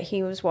realized that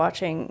he was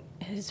watching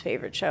his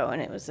favorite show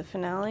and it was the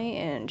finale,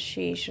 and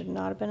she should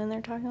not have been in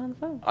there talking on the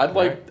phone.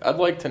 I'd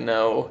like to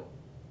know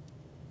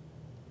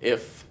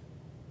if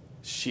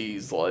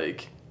she's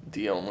like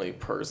the only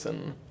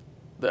person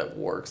that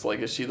works. Like,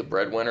 is she the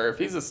breadwinner? If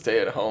he's a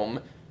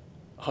stay-at-home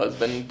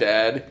husband,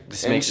 dad,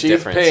 This and makes a she's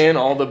difference. paying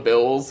all the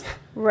bills,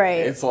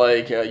 Right. it's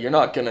like you're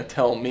not gonna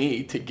tell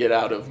me to get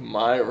out of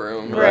my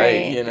room,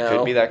 Right. You know,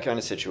 Could be that kind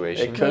of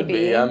situation. It could Maybe.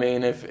 be. I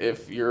mean,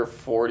 if you're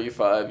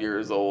 45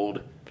 years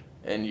old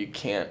and you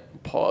can't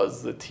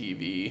pause the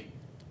TV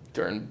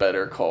during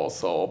Better Call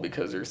Saul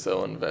because you're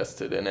so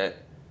invested in it,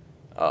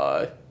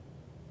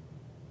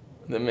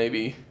 then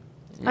maybe.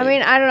 I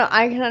mean, I don't know.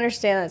 I can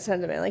understand that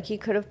sentiment. Like, he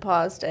could have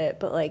paused it,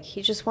 but, like,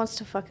 he just wants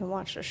to fucking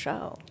watch the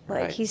show. Like,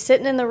 Right. he's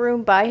sitting in the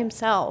room by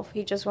himself.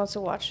 He just wants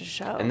to watch the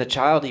show. And the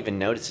child even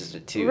notices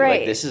it too.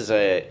 Right.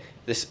 Like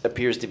this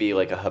appears to be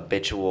like a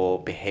habitual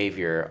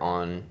behavior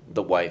on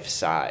the wife's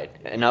side.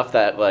 Enough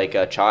that like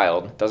a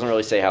child doesn't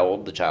really say how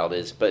old the child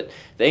is, but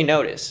they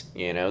notice.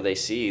 You know, they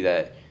see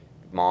that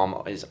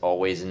mom is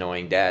always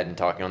annoying dad and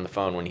talking on the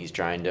phone when he's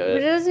trying But it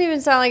to. doesn't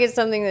even sound like it's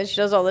something that she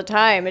does all the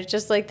time. It's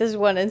just like this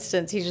one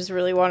instance, he just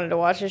really wanted to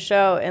watch a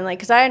show. And like,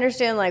 because I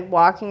understand like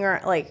walking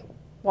around, like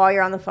while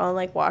you're on the phone,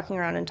 like walking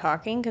around and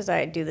talking, because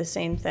I do the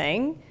same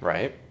thing.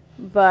 Right.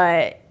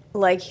 But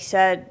like he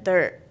said,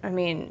 there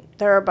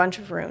are a bunch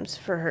of rooms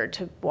for her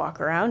to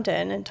walk around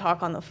in and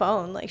talk on the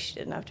phone. Like, she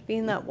didn't have to be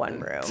in that one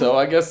room. So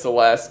I guess the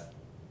last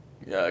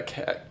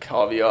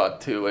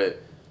caveat to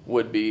it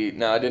would be,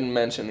 now I didn't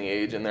mention the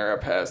age in there, I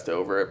passed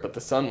over it, but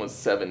the son was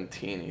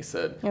 17, he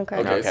said. Okay.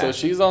 Okay, so Okay.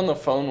 she's on the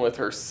phone with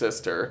her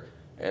sister,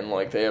 and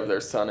like they have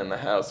their son in the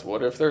house.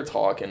 What if they're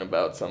talking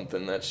about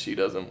something that she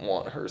doesn't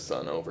want her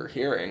son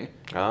overhearing?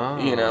 Oh.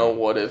 You know,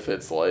 what if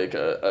it's like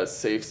a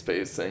safe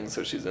space thing,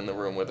 so she's in the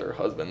room with her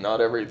husband?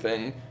 Not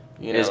everything,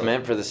 you know. Is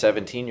meant for the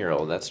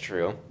 17-year-old. That's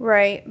true.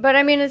 Right. But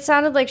I mean, it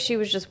sounded like she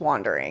was just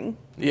wandering.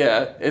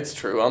 Yeah, it's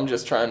true. I'm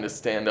just trying to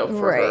stand up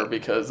for her Right.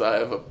 because I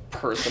have a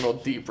personal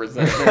deep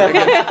resentment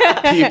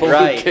against people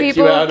Right. who kick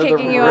People you out of the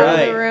kicking room. you out of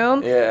Right. the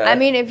room. Yeah. I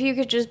mean, if you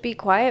could just be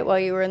quiet while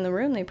you were in the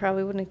room, they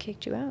probably wouldn't have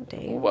kicked you out,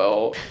 Dave.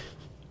 Well,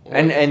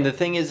 And the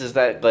thing is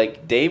that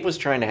like Dave was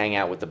trying to hang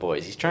out with the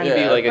boys. He's trying to be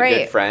Yeah. like a Right.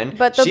 good friend.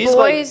 But the She's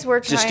boys like, were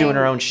trying, just doing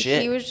her own shit.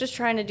 He was just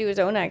trying to do his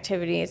own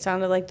activity. It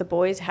sounded like the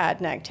boys had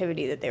an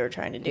activity that they were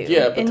trying to do.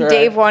 Yeah, but and their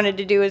Dave act- wanted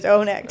to do his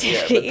own yeah,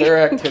 activity. but their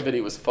activity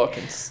was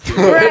fucking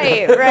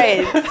stupid.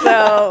 right.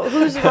 So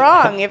who's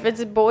wrong if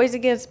it's boys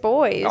against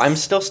boys? I'm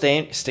still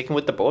sticking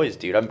with the boys,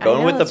 dude. I'm I going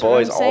know, with the that's what I'm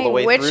boys all the saying.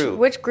 way which, through.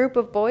 Which group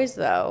of boys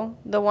though?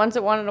 The ones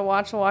that wanted to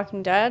watch The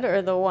Walking Dead,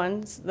 or the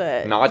ones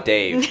that Not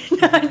Dave.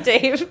 not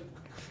Dave?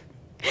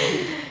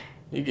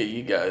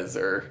 You guys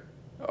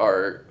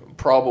are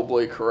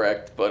probably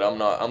correct, but I'm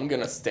not. I'm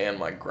gonna stand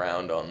my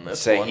ground on this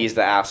Say one. he's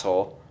the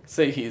asshole.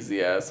 Say he's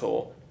the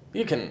asshole.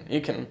 You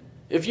can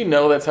if you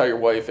know that's how your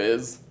wife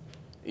is,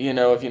 you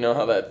know, if you know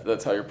how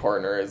that's how your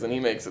partner is, and he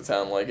makes it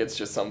sound like it's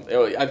just something.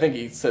 I think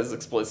he says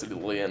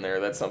explicitly in there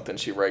that's something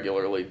she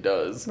regularly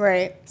does.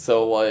 Right.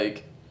 So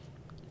like,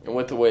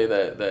 with the way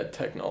that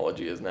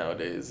technology is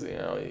nowadays, you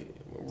know,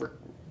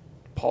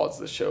 pause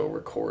the show,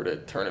 record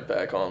it, turn it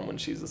back on when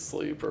she's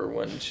asleep or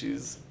when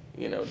she's,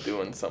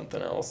 doing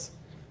something else.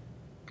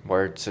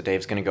 Word. So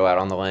Dave's going to go out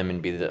on the limb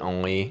and be the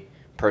only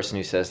person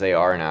who says they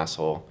are an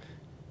asshole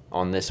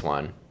on this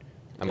one.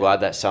 I'm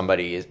glad that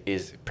somebody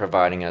is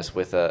providing us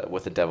with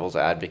a devil's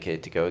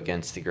advocate to go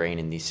against the grain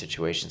in these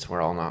situations.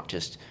 We're all not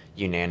just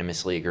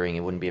unanimously agreeing. It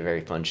wouldn't be a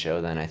very fun show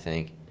then, I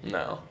think.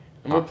 No.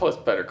 And we're plus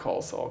Better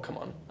Call Saul, come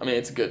on. I mean,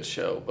 it's a good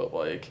show, but,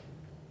 like,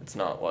 it's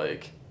not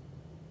like...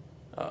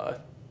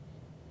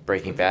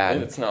 Breaking Bad.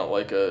 It's not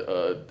like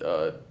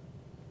a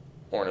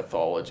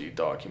ornithology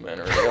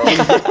documentary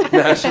on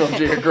National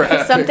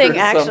Geographic. Something or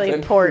actually something.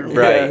 important.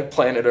 Right. Yeah,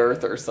 Planet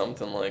Earth or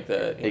something like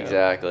that. you know.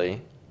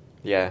 Exactly.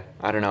 Yeah,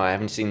 I don't know. I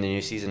haven't seen the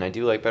new season. I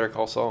do like Better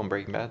Call Saul and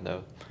Breaking Bad,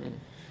 though.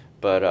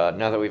 But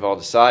now that we've all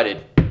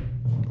decided,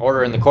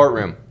 order in the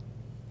courtroom.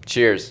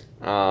 Cheers.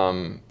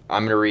 I'm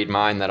going to read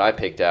mine that I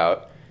picked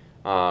out.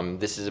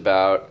 This is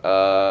about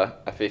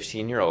a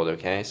 15-year-old,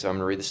 okay? So I'm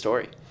going to read the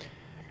story.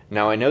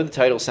 Now, I know the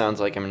title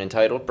sounds like I'm an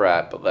entitled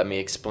brat, but let me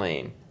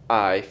explain.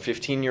 I,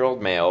 15-year-old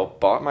male,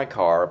 bought my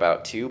car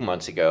about 2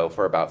 months ago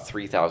for about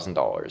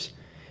 $3,000.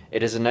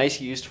 It is a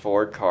nice used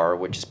Ford car,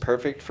 which is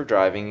perfect for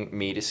driving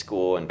me to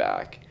school and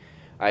back.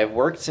 I have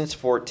worked since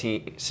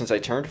I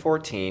turned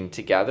 14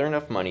 to gather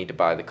enough money to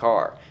buy the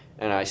car,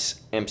 and I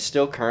am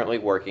still currently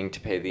working to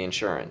pay the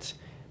insurance.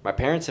 My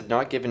parents have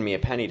not given me a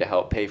penny to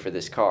help pay for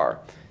this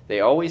car. They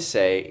always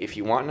say, if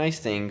you want nice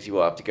things, you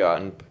will have to go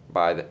out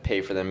and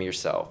pay for them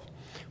yourself,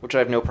 which I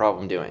have no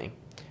problem doing.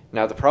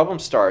 Now, the problem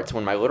starts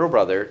when my little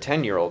brother,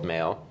 10-year-old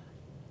male,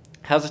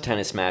 has a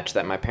tennis match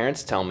that my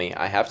parents tell me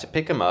I have to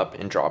pick him up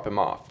and drop him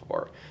off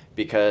for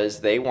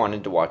because they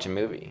wanted to watch a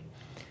movie.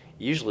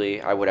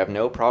 Usually, I would have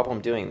no problem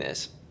doing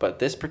this, but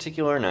this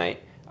particular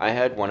night, I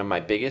had one of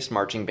my biggest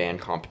marching band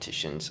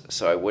competitions,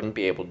 so I wouldn't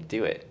be able to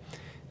do it.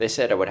 They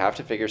said I would have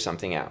to figure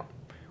something out.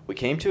 We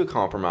came to a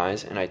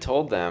compromise, and I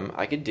told them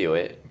I could do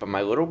it, but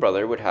my little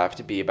brother would have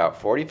to be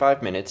about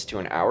 45 minutes to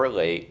an hour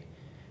late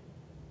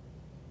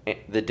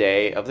the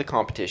day of the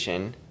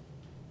competition,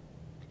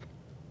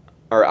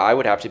 or I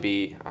would have to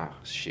be,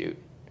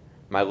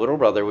 my little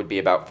brother would be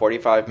about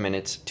 45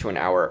 minutes to an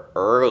hour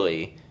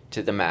early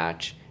to the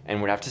match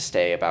and would have to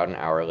stay about an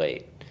hour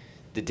late.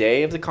 The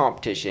day of the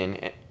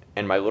competition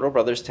and my little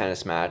brother's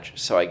tennis match,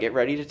 so I get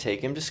ready to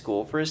take him to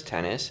school for his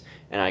tennis,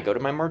 and I go to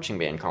my marching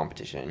band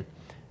competition.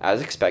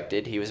 As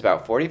expected, he was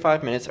about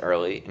 45 minutes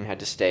early and had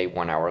to stay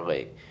 1 hour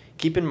late.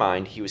 Keep in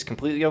mind, he was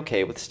completely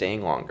okay with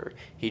staying longer.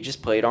 He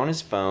just played on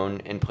his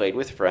phone and played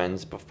with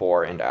friends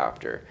before and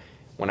after.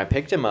 When I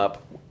picked him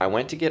up, I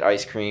went to get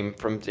ice cream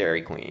from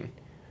Dairy Queen.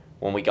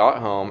 When we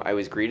got home, I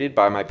was greeted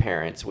by my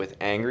parents with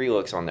angry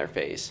looks on their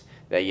face.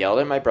 They yelled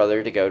at my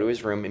brother to go to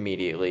his room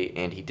immediately,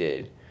 and he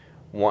did.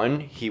 When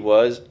he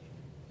was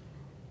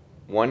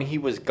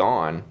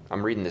gone,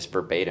 I'm reading this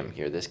verbatim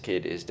here. This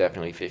kid is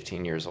definitely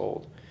 15 years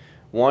old.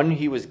 When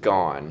he was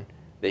gone,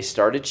 they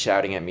started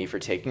shouting at me for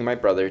taking my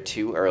brother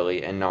too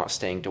early and not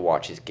staying to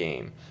watch his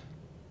game,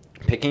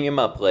 picking him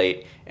up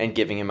late, and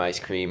giving him ice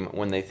cream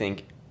when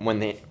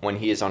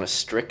he is on a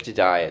strict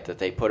diet that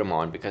they put him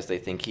on because they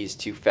think he's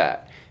too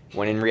fat,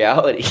 when in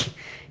reality,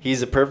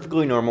 he's a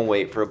perfectly normal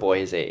weight for a boy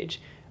his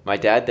age. My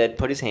dad then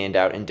put his hand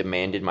out and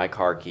demanded my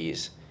car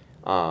keys,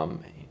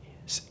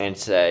 and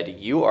said,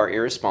 "You are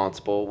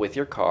irresponsible with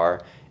your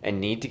car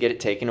and need to get it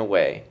taken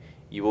away.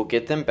 You will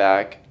get them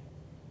back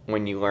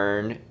when you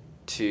learn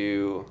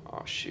to...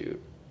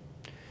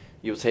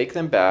 You'll take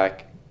them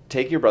back,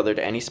 take your brother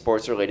to any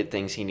sports-related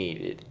things he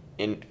needed.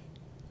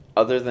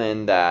 Other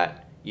than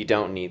that, you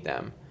don't need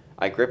them."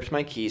 I gripped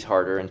my keys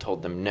harder and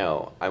told them,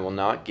 "No, I will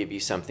not give you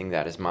something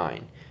that is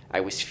mine." I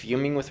was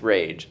fuming with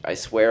rage. I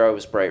swear I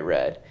was bright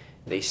red.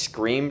 They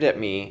screamed at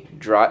me,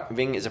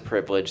 "Driving is a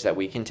privilege that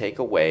we can take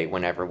away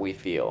whenever we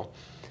feel."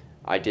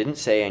 I didn't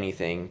say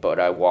anything, but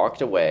I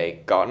walked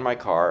away, got in my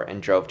car,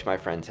 and drove to my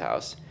friend's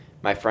house.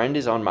 My friend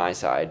is on my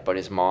side, but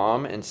his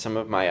mom and some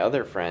of my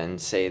other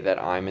friends say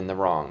that I'm in the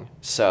wrong.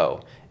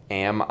 So,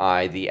 am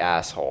I the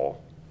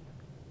asshole?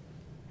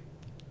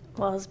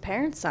 Well, his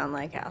parents sound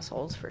like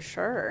assholes for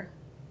sure.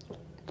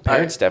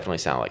 Parents definitely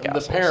sound like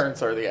assholes. The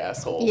parents are the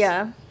assholes.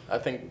 Yeah. I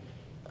think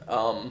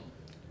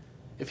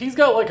if he's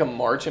got like a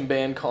marching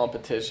band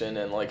competition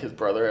and like his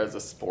brother has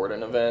a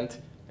sporting event,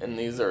 and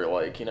these are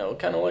like,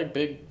 kind of like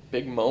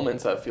big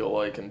moments, I feel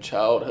like, in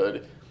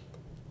childhood,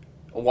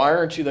 why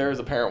aren't you there as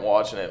a parent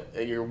watching it?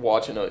 You're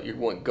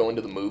going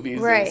to the movies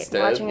Right,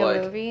 instead. watching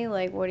a movie?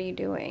 Like, what are you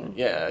doing?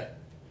 Yeah.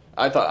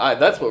 I thought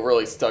that's what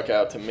really stuck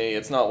out to me.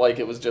 It's not like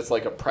it was just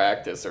like a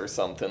practice or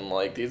something.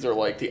 Like, these are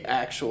like the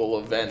actual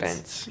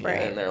events.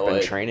 Right. And they're Been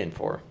like training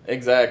for.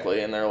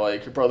 Exactly, and they're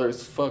like, your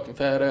brother's fucking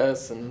fat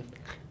ass, and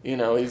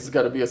he's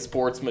got to be a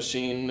sports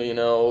machine.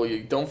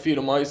 You don't feed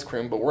him ice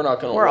cream, but we're not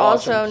gonna. We're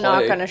watch also him not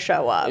play. gonna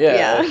show up.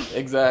 Yeah, Yeah.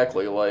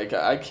 exactly. Like,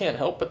 I can't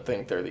help but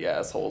think they're the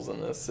assholes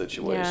in this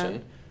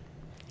situation.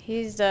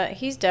 He's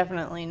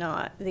definitely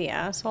not the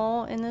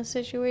asshole in this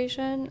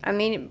situation. I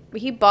mean,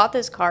 he bought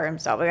this car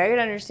himself. Like, I could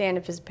understand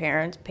if his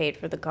parents paid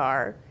for the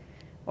car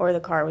or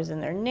the car was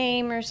in their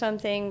name or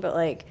something, but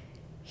like,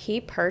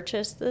 he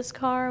purchased this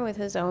car with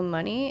his own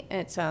money,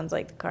 and it sounds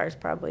like the car's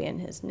probably in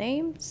his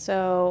name.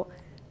 So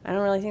I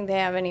don't really think they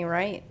have any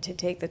right to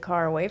take the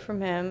car away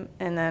from him.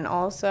 And then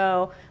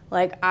also,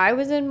 like, I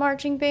was in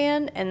marching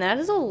band, and that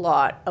is a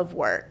lot of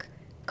work.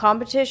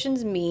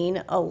 Competitions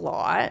mean a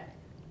lot.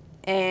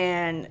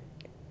 And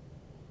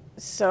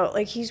so,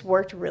 like, he's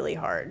worked really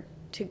hard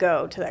to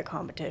go to that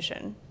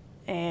competition.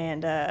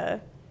 And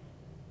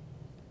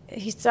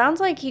he sounds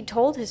like he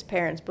told his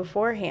parents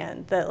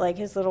beforehand that, like,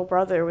 his little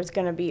brother was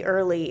going to be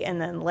early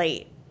and then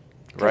late.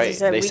 Right.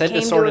 They said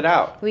to sort it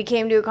out. We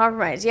came to a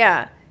compromise,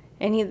 yeah.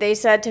 And they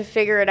said to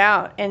figure it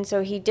out. And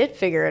so he did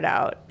figure it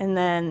out. And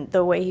then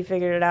the way he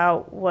figured it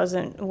out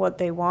wasn't what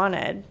they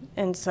wanted.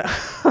 And so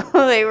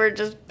they were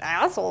just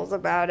assholes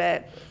about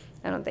it.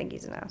 I don't think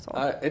he's an asshole.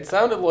 It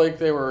sounded like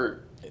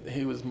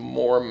he was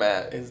more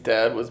mad. His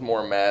dad was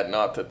more mad,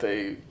 not that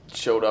they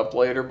showed up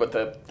later, but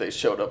that they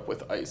showed up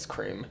with ice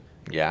cream.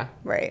 Yeah.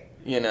 Right.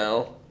 You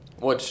know,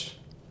 which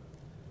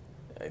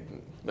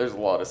there's a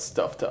lot of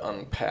stuff to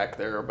unpack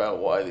there about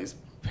why these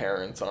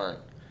parents aren't.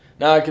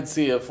 Now I could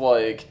see if,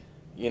 like,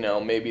 you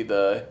know, maybe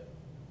the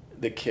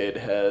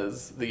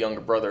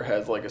younger brother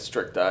has, like, a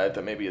strict diet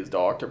that maybe his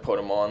doctor put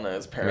him on, that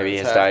his parents maybe he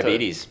has have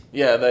diabetes.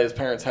 Yeah, that his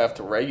parents have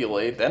to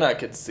regulate. Then I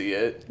could see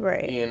it.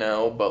 Right. You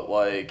know, but,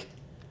 like,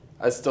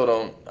 I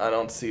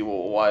don't see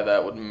why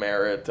that would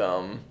merit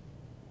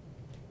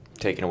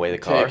Taking away the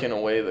car. taking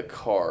away the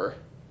car.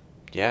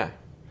 Yeah.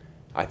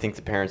 I think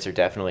the parents are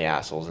definitely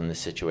assholes in this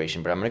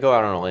situation, but I'm going to go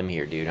out on a limb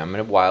here, dude. I'm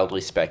going to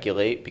wildly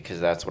speculate, because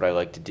that's what I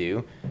like to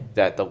do,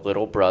 that the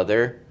little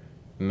brother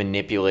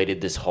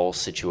manipulated this whole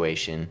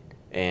situation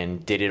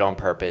and did it on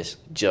purpose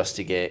just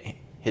to get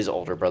his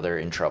older brother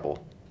in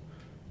trouble.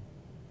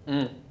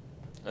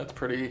 That's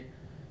pretty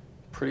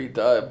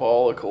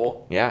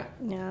diabolical. Yeah.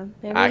 Yeah.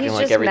 Maybe Acting he's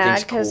like just everything's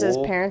mad because his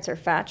cool. parents are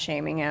fat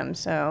shaming him,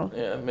 so.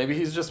 Yeah, maybe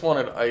he's just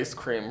wanted ice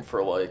cream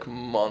for, like,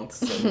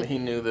 months, and he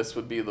knew this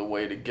would be the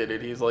way to get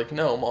it. He's like,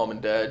 no, Mom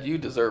and Dad, you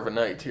deserve a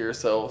night to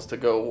yourselves to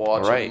go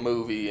watch a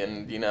movie,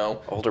 and, you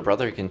know. Older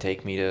brother can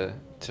take me to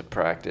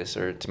practice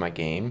or to my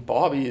game.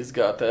 Bobby's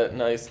got that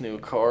nice new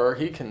car.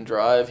 He can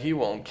drive. He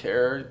won't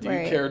care. Do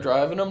Right. you care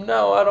driving him?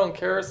 No, I don't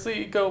care.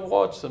 See, go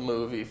watch the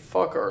movie.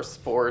 Fuck our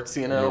sports,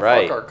 you know.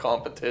 Right. Fuck our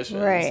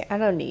competitions. Right. I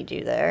don't need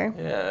you there.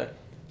 Yeah.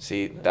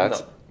 See,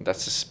 that's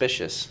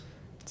suspicious.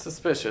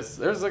 Suspicious.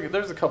 There's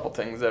a couple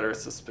things that are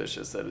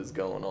suspicious that is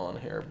going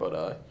on here,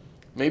 but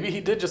maybe he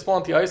did just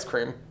want the ice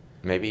cream.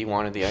 Maybe he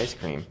wanted the ice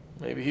cream.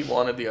 Maybe he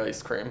wanted the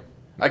ice cream.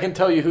 I can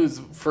tell you who's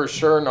for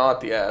sure not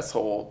the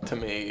asshole to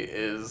me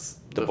is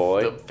The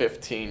boy? the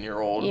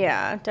 15-year-old.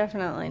 Yeah,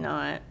 definitely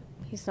not.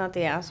 He's not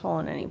the asshole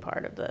in any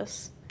part of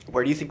this.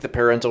 Where do you think the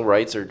parental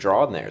rights are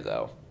drawn there,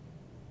 though?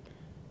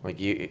 Like,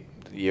 you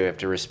have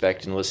to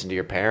respect and listen to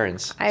your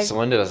parents.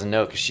 Celinda doesn't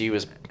know because she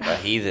was a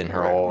heathen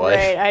her whole life.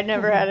 Right. I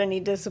never had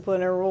any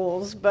discipline or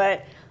rules,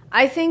 but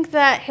I think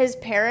that his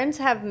parents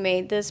have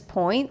made this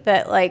point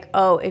that, like,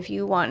 oh, if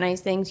you want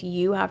nice things,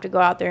 you have to go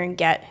out there and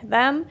get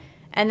them.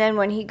 And then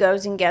when he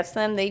goes and gets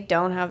them, they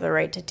don't have the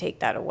right to take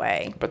that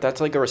away. But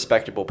that's like a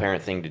respectable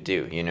parent thing to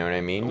do. You know what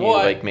I mean?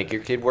 Well, You make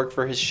your kid work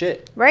for his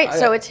shit. Right,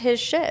 so it's his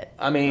shit.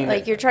 I mean,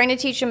 Like, you're trying to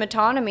teach him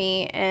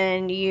autonomy,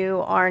 and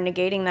you are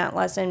negating that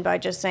lesson by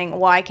just saying,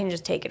 well, I can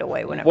just take it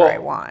away whenever I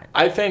want.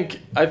 I think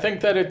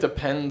that it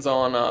depends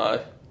on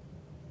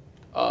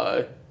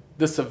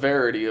the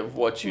severity of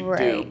what you do,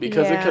 Right,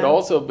 because it could yeah.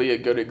 also be a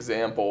good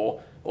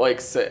example.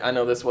 Like, say, I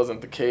know this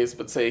wasn't the case,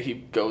 but say he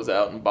goes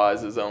out and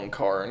buys his own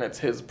car and it's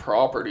his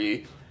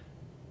property,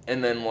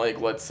 and then,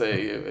 like, let's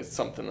say it's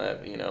something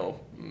that, you know,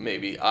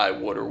 maybe I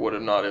would or would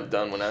have not have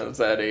done when I was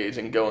that age,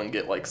 and go and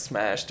get, like,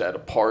 smashed at a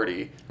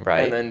party,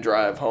 Right. and then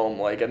drive home.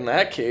 Like, in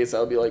that case, I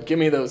would be like, give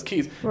me those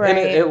keys. Right. And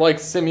it like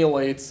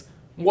simulates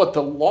what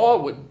the law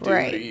would do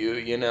Right. to you,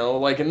 you know?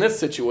 Like, in this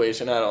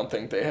situation, I don't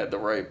think they had the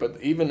right, but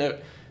even if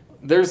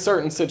there's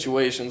certain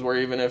situations where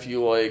even if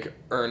you, like,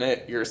 earn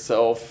it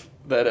yourself,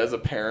 that as a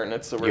parent,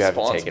 it's a You have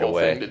to take it responsible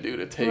away. thing to do,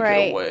 to take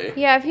Right. it away.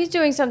 Yeah, if he's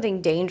doing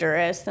something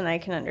dangerous, then I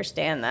can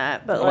understand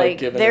that. But, Like like,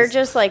 giving they're his-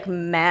 just, like,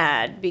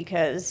 mad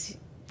because,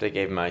 They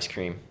gave him ice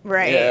cream.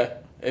 right. Yeah.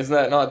 Isn't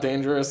that not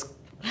dangerous?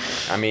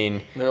 I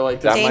mean, They're like,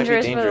 That this, might be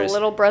Dangerous for the dangerous.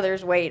 little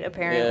brother's weight,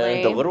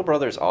 apparently. the little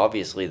brother's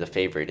obviously the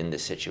favorite in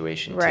this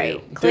situation, Right.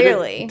 too.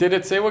 Clearly. Did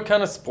it say what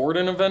kind of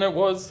sporting event it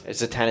was?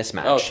 It's a tennis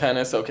match. Oh,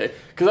 tennis, okay.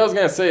 Because I was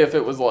going to say if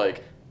it was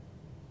like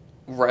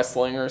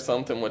wrestling or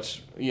something,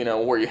 which, you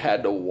know, where you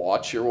had to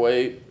watch your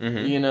weight,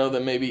 you know,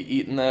 then maybe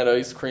eating that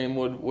ice cream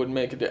would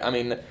make I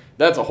mean,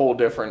 that's a whole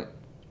different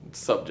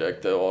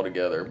subject, though,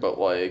 altogether. But,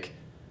 like,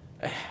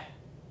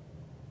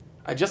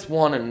 I just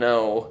want to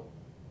know,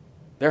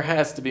 there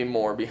has to be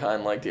more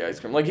behind, like, the ice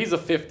cream. Like, he's a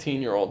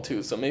 15-year-old,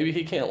 too, so maybe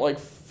he can't, like,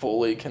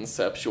 fully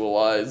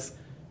conceptualize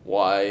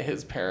why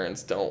his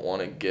parents don't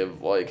want to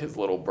give, like, his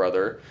little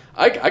brother.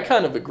 I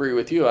kind of agree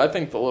with you. I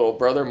think the little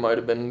brother might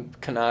have been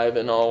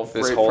conniving all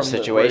This right whole from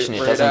situation, the,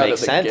 it right doesn't out make of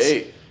the sense.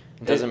 gate.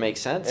 It doesn't make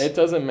sense. It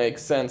doesn't make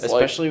sense.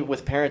 Especially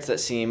with parents that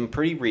seem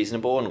pretty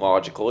reasonable and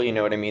logical. You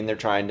know what I mean? They're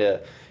trying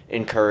to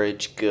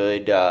encourage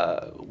good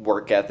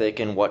work ethic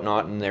and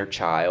whatnot in their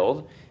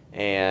child.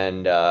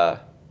 And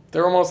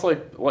they're almost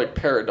like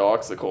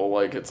paradoxical.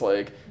 Like, it's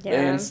like they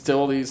Yeah.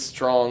 instill these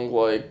strong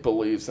like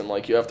beliefs, and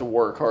like you have to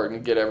work hard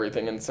and get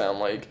everything and sound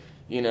like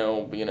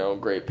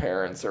great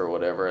parents or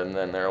whatever, and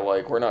then they're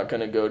like, we're not going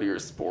to go to your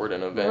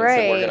sporting events, and we're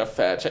Right. going to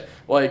fat check.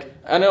 Like,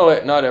 I know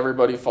not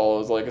everybody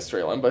follows like a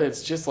straight line, but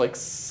it's just like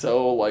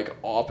so like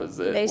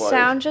opposite. They like,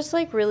 sound just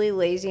like really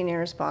lazy and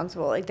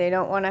irresponsible. Like they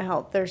don't want to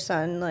help their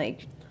son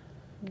like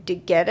to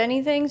get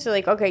anything. So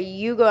like, okay,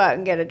 you go out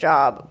and get a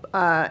job,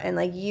 and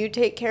like you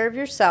take care of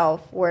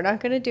yourself. We're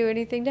not going to do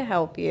anything to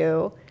help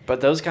you.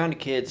 but those kind of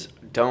kids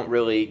don't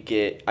really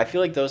get. I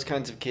feel like those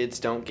kinds of kids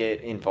don't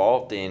get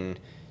involved in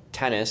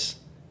tennis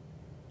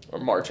or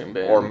marching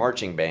band. or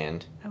marching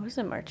band. I was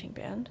in marching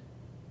band.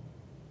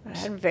 I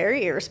had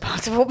very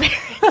irresponsible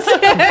parents.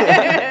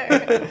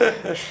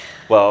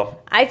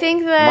 Well, I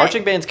think that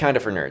marching band's kind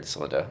of for nerds,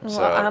 Linda. Well,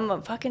 So I'm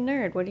a fucking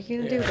nerd. What are you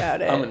gonna do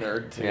about it? I'm a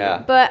nerd too.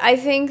 Yeah. But I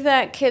think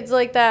that kids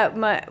like that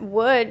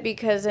would,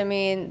 because I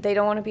mean they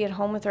don't want to be at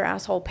home with their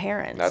asshole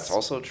parents. that's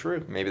also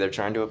true. Maybe they're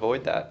trying to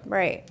avoid that.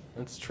 right.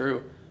 That's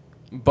true.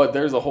 But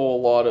there's a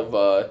whole lot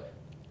of,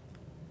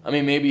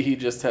 maybe he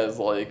just has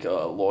like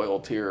a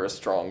loyalty or a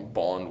strong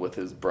bond with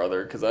his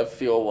brother. Because I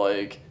feel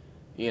like,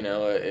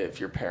 if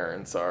your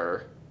parents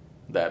are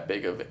that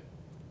big of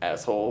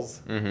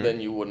assholes, Mhm.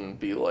 then you wouldn't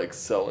be like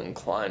so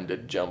inclined to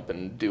jump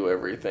and do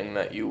everything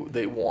that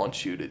they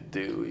want you to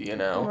do,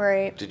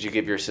 Right. Did you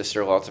give your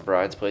sister lots of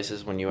rides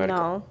places when you had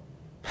No.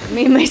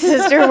 Me and my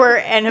sister were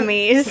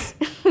enemies.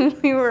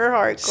 We were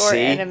hardcore See,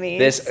 enemies.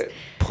 this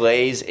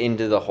plays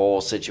into the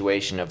whole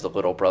situation of the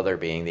little brother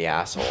being the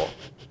asshole.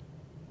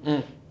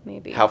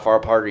 Maybe How far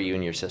apart are you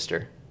and your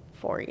sister?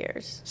 4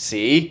 years.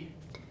 See?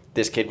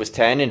 This kid was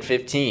 10 and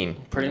 15.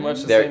 Pretty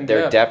much the They're same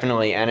they're gap.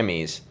 definitely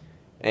enemies.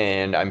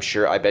 And I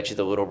bet you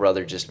the little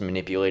brother just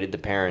manipulated the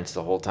parents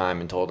the whole time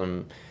and told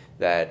them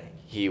that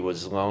he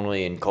was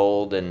lonely and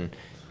cold and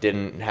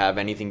didn't have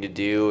anything to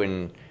do,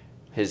 and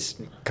his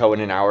going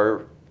an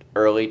hour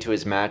early to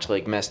his match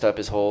like messed up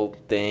his whole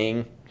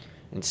thing,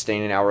 and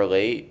staying an hour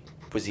late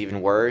was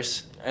even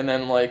worse. And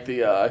then like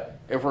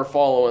if we're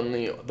following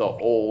the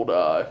old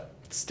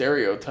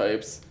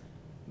stereotypes,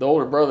 the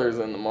older brother's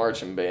in the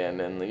marching band,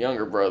 and the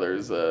younger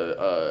brother's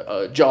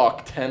a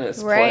jock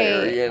tennis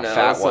player. Right. You know, A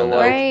fat one, though.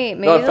 Right.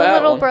 Maybe the the fat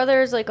little one.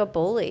 brother is like a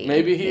bully.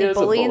 Maybe he is a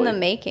bully in the bully.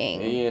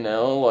 making.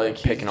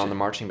 Like Picking he's on the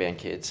marching band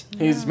kids.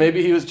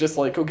 Maybe he was just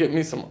like, go get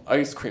me some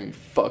ice cream, you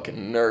fucking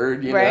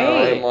nerd, you know?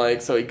 Right. And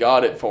like, so he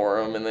got it for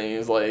him, and then he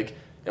was like,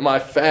 am I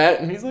fat?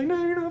 And he's like,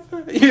 no, you're not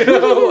fat. You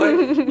know,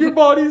 like, your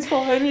body's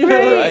fine, you know?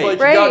 Right, It's like,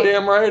 right. you're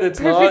goddamn right, it's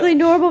Perfectly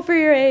not. normal for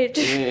your age.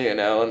 You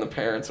know, and the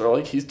parents are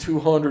like, he's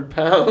 200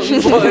 pounds.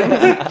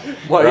 Like,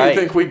 why do Right. you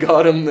think we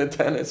got him the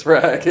tennis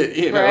racket?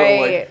 You know, Right.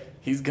 like,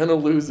 he's gonna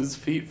lose his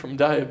feet from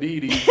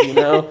diabetes, you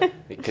know?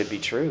 It could be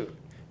true.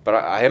 But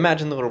I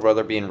imagine the little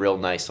brother being real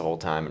nice the whole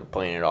time and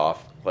playing it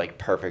off like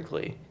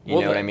perfectly. You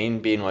Well, know what I mean?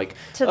 Being like,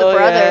 To the "Oh,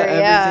 brother,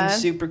 yeah.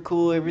 everything's super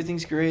cool,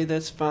 everything's great,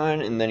 that's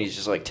fine." And then he's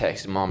just like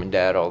texting mom and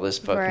dad all this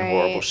fucking Right.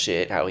 horrible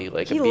shit, how he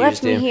like He abused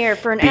left me him, here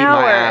for an beat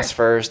hour. my ass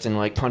first, and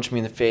like punched me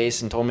in the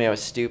face and told me I was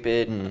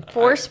stupid. And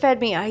Force fed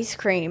me ice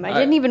cream. I I-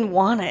 didn't even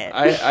want it.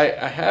 I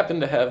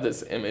happen to have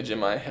this image in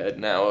my head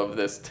now of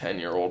this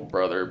 10-year-old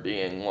brother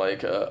being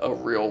like a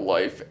real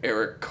life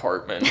Eric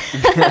Cartman.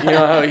 You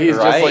know how he's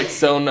Right. just like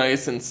so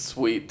nice and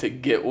sweet to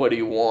get what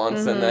he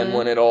wants, and then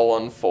when it all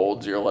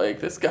unfolds, you're like,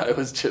 this guy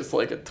was just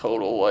like a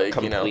total like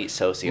complete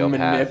sociopath.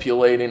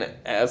 manipulating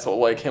asshole,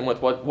 like him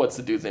with what's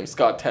the dude's name,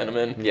 Scott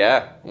Tenorman,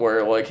 Yeah,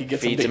 where like he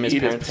gets Feeds him him to his eat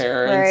parents. his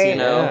parents, you Right.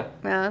 know.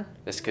 Yeah,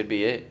 this could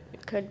be it.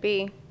 could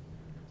be.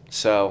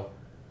 So,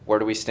 where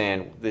do we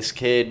stand? This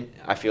kid,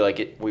 I feel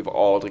like we've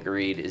all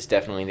agreed, is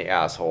definitely the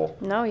asshole.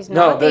 No, he's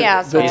No, not the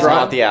asshole. He's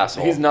not the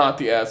asshole. He's not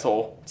the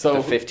asshole.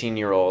 So The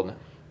 15-year-old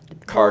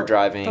car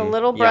driving The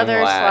little young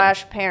brother lad.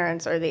 /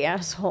 parents are the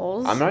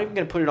assholes. I'm not even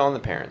going to put it on the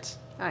parents.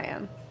 I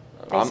am.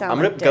 They I'm sound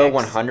going like to go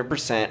dicks.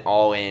 100%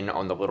 all in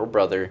on the little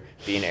brother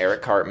being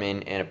Eric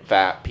Cartman and a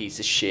fat piece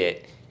of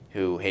shit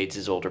who hates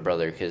his older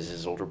brother because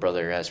his older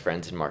brother has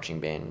friends in marching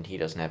band and he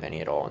doesn't have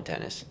any at all in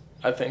tennis.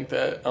 I think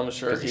that I'm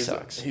sure 'Cause he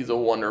sucks. he's a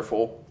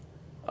wonderful.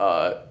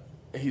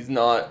 He's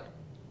not.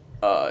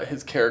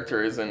 His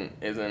character isn't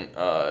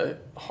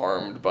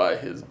harmed by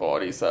his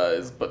body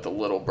size, but the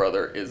little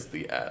brother is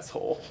the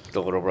asshole.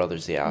 The little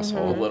brother's the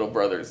asshole. The little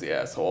brother's the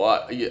asshole.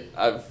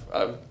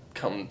 I've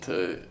come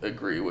to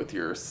agree with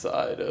your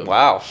side of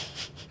Wow.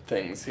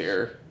 things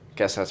here.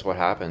 Guess that's what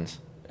happens.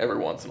 Every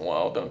once in a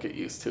while, don't get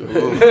used to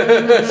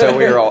it. So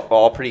we were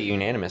all pretty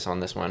unanimous on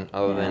this one,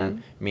 other Yeah.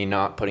 than me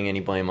not putting any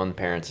blame on the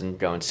parents and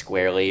going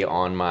squarely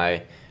on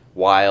my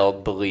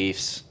wild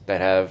beliefs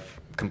that have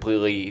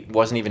completely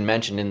wasn't even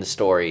mentioned in the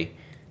story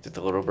that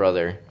the little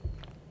brother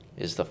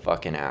is the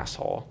fucking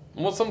asshole.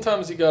 Well,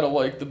 sometimes you gotta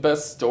like the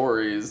best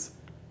stories.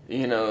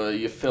 You know,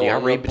 you fill You gotta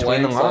in read the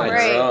between the blanks on lines.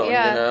 your Right, own.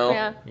 yeah, You know.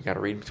 yeah. You got to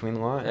read between the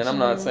lines. And I'm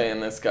not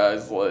saying this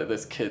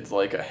kid's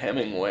like a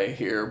Hemingway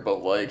here,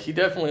 but like he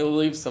definitely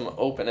leaves some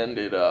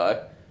open-ended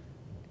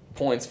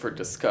points for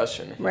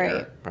discussion here.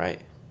 Right.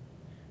 Right.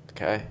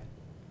 Okay.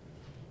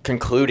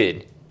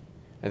 Concluded.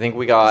 I think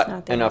we It's got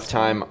not the enough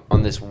asshole. time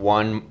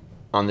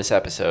on this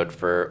episode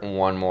for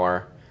one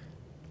more.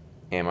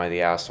 Am I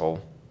the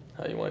asshole?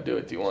 How you want to do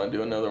it? Do you want to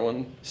do another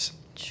one?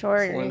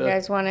 Sure. You Linda?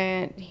 guys want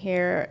to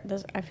hear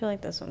this? I feel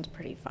like this one's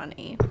pretty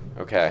funny.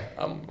 Okay.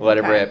 Let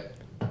it Okay. rip.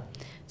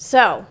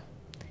 So,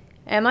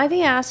 am I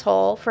the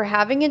asshole for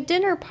having a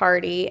dinner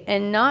party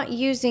and not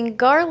using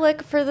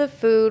garlic for the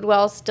food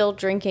while still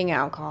drinking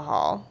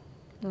alcohol?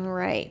 All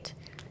right.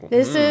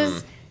 This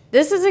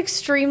is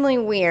extremely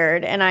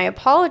weird, and I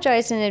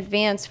apologize in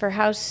advance for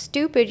how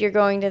stupid you're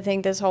going to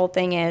think this whole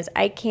thing is.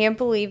 I can't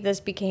believe this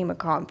became a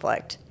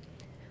conflict.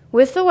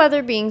 With the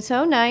weather being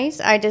so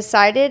nice, I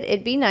decided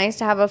it'd be nice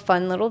to have a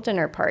fun little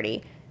dinner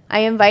party. I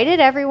invited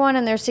everyone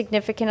and their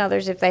significant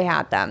others if they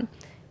had them.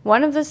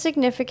 One of the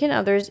significant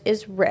others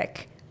is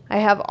Rick. I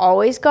have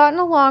always gotten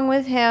along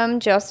with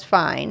him just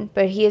fine,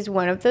 but he is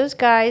one of those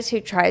guys who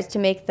tries to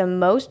make the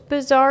most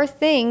bizarre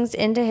things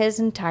into his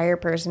entire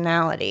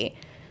personality.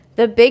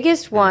 The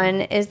biggest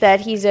one is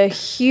that he's a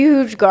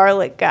huge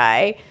garlic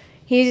guy.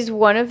 He's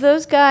one of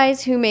those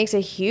guys who makes a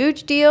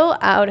huge deal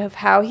out of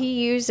how he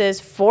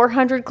uses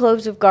 400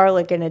 cloves of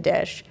garlic in a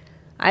dish.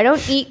 I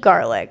don't eat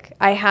garlic.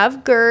 I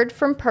have GERD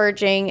from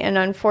purging, and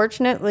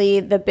unfortunately,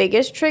 the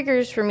biggest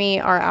triggers for me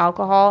are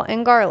alcohol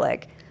and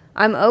garlic.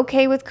 I'm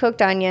okay with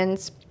cooked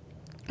onions.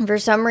 For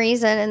some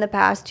reason, in the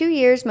past 2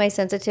 years, my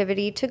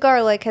sensitivity to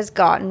garlic has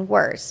gotten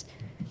worse.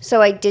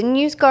 So I didn't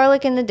use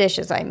garlic in the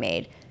dishes I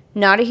made.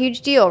 Not a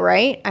huge deal,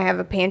 right? I have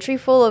a pantry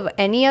full of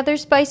any other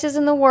spices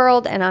in the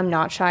world, and I'm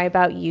not shy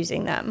about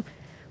using them.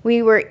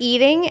 We were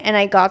eating, and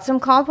I got some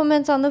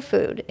compliments on the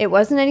food. It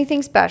wasn't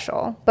anything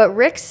special, but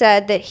Rick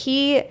said that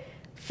he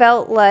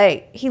felt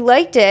like he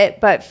liked it,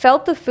 but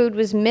felt the food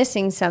was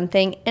missing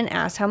something and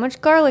asked how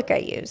much garlic I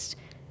used.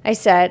 I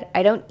said,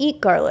 I don't eat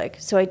garlic,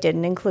 so I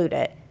didn't include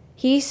it.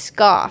 He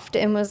scoffed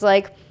and was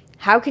like,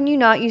 how can you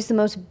not use the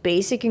most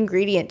basic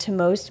ingredient to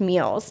most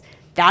meals?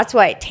 That's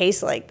why it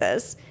tastes like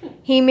this.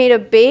 He made a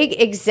big,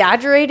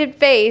 exaggerated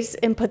face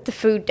and put the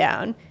food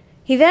down.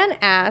 He then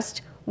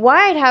asked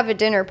why I'd have a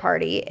dinner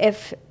party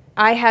if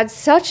I had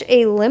such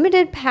a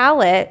limited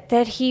palate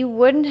that he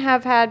wouldn't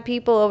have had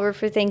people over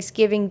for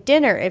Thanksgiving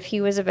dinner if he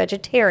was a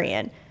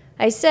vegetarian.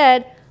 I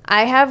said,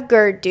 I have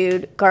GERD,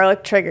 dude.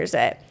 Garlic triggers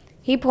it.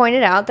 He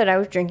pointed out that I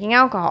was drinking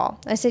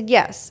alcohol. I said,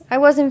 yes, I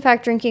was in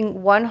fact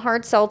drinking one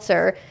hard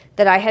seltzer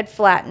that I had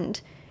flattened,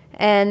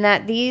 and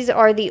that these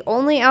are the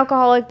only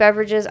alcoholic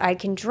beverages I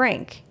can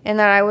drink, and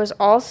that I was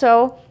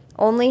also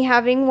only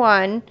having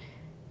one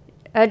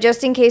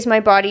just in case my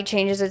body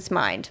changes its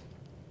mind.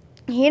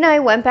 He and I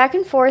went back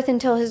and forth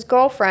until his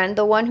girlfriend,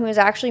 the one who is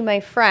actually my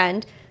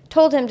friend,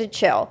 told him to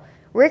chill.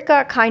 Rick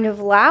got kind of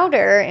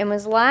louder and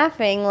was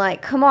laughing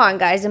like, come on,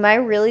 guys, am I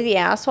really the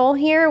asshole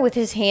here? With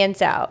his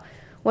hands out.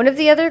 One of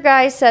the other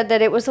guys said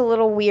that it was a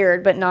little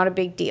weird, but not a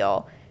big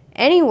deal.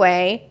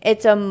 Anyway,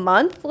 it's a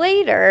month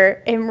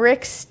later, and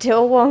Rick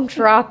still won't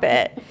drop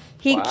it.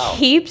 He Wow.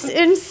 keeps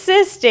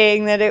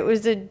insisting that it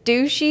was a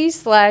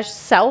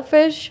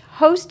douchey/selfish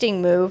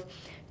hosting move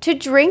to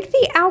drink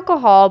the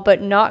alcohol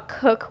but not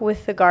cook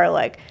with the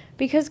garlic,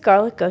 because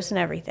garlic goes in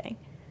everything.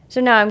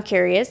 So now I'm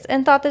curious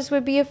and thought this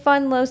would be a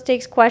fun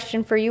low-stakes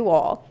question for you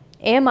all.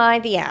 Am I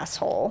the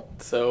asshole?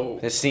 So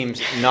This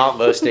seems not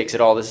low stakes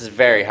at all. This is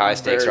very high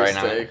stakes right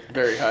now.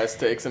 Very high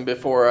stakes. And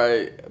before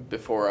I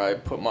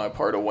put my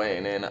part of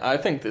weighing in, I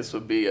think this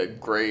would be a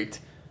great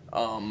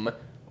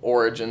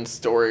origin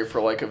story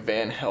for like a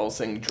Van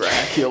Helsing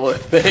Dracula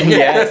thing.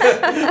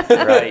 Yes.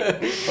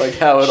 Right. Like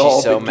how it She's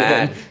all so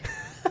began. mad.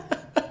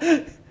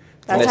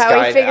 That's This how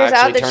guy he figures out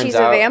actually that turns she's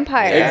a out-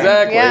 vampire. Yeah.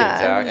 Exactly. Yeah.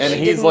 Exactly. And She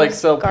he's didn't like use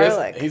so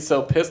garlic. pissed. He's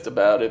so pissed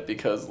about it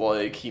because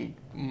like he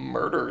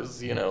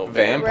murders, Vampires,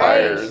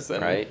 vampires,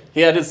 and right.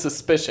 he had his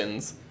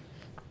suspicions.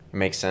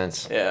 Makes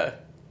sense. Yeah,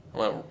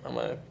 I'm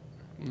a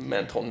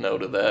mental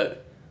note of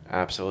that.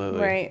 Absolutely.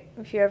 Right.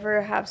 If you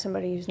ever have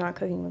somebody who's not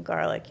cooking with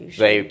garlic, you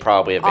should They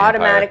probably a vampire.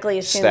 automatically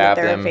assume Stab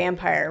that they're a them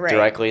vampire. Right.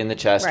 directly in the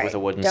chest Right. with a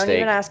wooden Don't stake.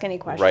 even ask any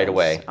questions. right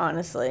away.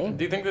 Honestly.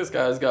 Do you think this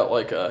guy's got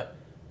like a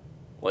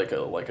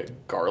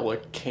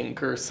garlic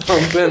kink or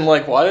something?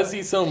 Like, why is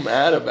he so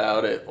mad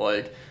about it?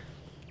 Like,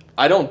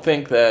 I don't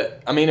think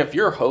that. I mean, if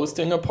you're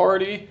hosting a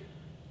party,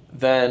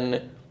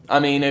 then I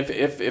mean,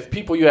 if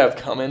people you have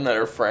come in that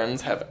are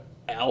friends have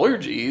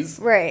allergies,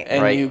 Right.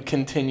 and Right. you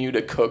continue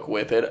to cook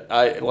with it,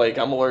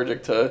 I'm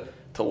allergic to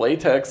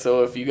latex,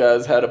 so if you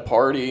guys had a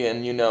party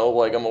and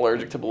like I'm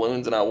allergic to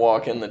balloons and I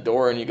walk in the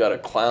door and you got a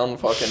clown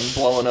fucking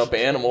blowing up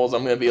animals,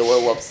 I'm gonna be a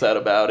little upset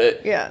about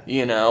it. Yeah.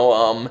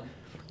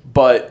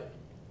 But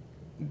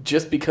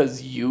just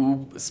because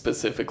you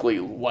specifically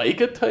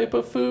like a type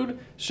of food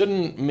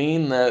shouldn't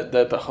mean that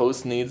the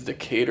host needs to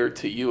cater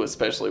to you,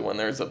 especially when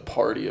there's a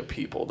party of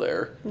people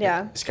there.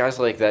 Yeah. This guy's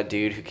like that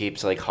dude who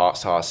keeps like hot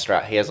sauce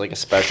strap. He has like a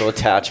special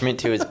attachment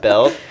to his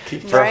belt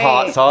for Right.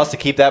 hot sauce to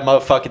keep that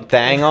motherfucking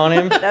thing on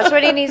him. That's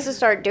what he needs to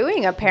start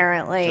doing,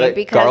 apparently. Like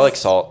because garlic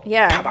salt.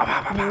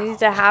 Yeah. He needs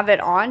to have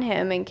it on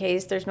him in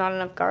case there's not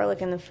enough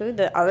garlic in the food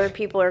that other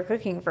people are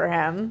cooking for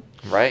him.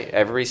 Right.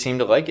 Everybody seemed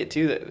to like it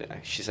too.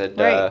 She said,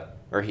 Right.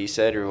 or he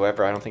said, or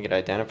whoever. I don't think it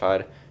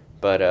identified,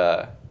 but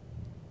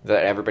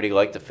that everybody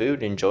liked the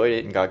food, enjoyed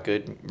it, and got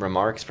good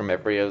remarks from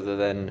everybody other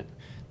than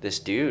this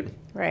dude.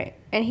 Right.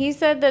 And he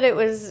said that it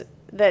was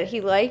that he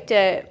liked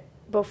it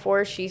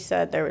before she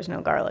said there was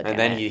no garlic in And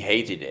then it. he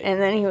hated it.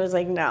 And then he was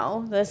like,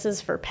 "No, this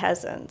is for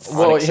peasants."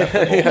 Well,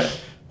 Unacceptable. yeah.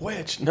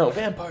 Witch? No,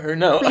 vampire?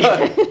 No.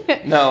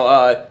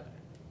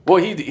 Well,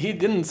 he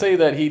didn't say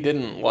that he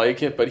didn't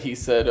like it, but he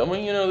said, "Oh,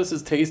 well, this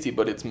is tasty,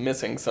 but it's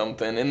missing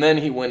something." And then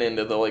he went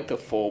into the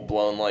full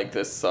blown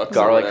this sucks. or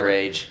Garlic whatever.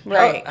 rage.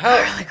 Right. How-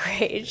 Garlic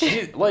rage.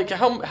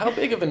 How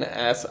big of an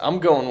ass? I'm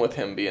going with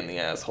him being the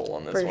asshole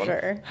on this For one.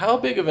 sure. How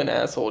big of an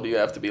asshole do you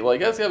have to be?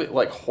 That's gotta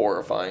be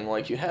horrifying.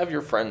 You have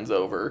your friends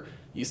over,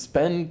 you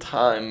spend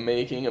time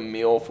making a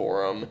meal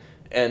for them.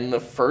 And the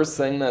first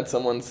thing that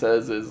someone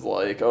says is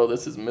 "Oh,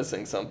 this is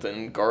missing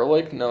something.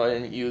 Garlic? No, I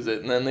didn't use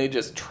it." And then they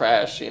just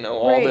trash,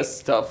 all Right. this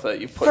stuff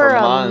that you put For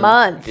on a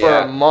month. for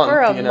Yeah. a month.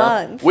 For a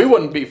month. We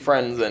wouldn't be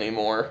friends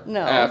anymore No.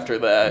 after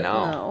that.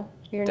 No. No,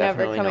 you're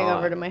Definitely never coming not.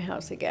 over to my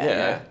house again.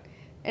 Yeah.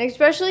 And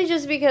especially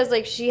just because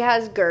she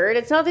has GERD.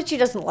 It's not that she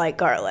doesn't like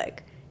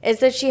garlic. It's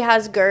that she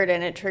has GERD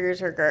and it triggers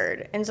her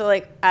GERD. And so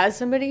as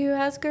somebody who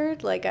has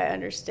GERD, I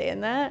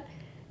understand that.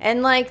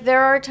 And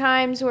there are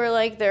times where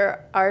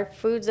there are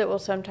foods that will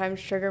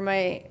sometimes trigger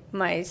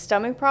my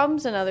stomach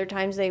problems and other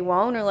times they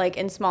won't, or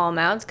in small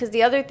amounts. Because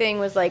the other thing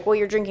was well,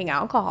 you're drinking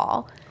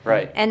alcohol.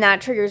 Right. And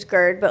that triggers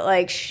GERD,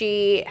 but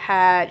she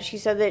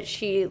said that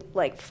she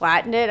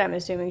flattened it. I'm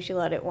assuming she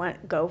let it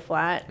go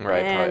flat.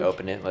 Right. And- Probably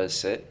open it, let it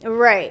sit.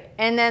 Right.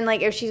 And then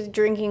if she's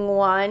drinking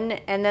one,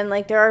 and then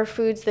there are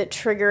foods that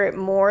trigger it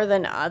more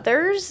than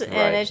others, Right.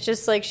 and it's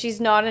just she's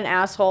not an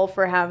asshole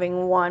for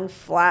having one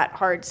flat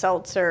hard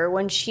seltzer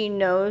when she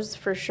knows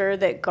for sure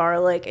that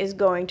garlic is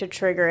going to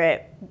trigger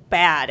it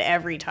bad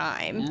every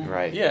time.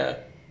 Right. Yeah.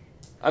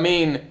 I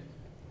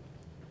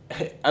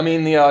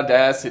mean the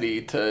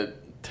audacity to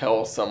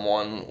tell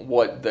someone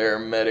what their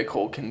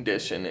medical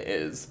condition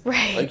is.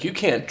 Right. You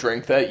can't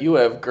drink that. You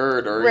have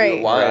GERD, or Right.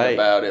 you're lying Right.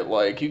 about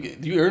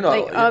it. You're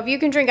not. If you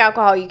can drink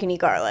alcohol, you can eat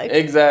garlic.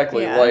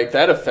 Exactly. Yeah.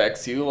 That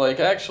affects you.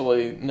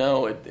 Actually,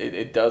 no,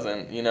 it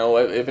doesn't.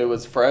 If it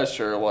was fresh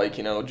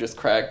or just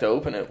cracked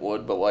open, it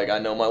would. But I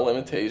know my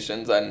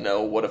limitations. I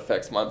know what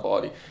affects my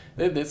body.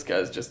 This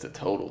guy's just a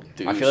total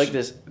douche. I feel like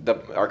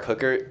our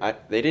cooker,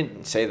 they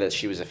didn't say that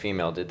she was a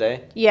female, did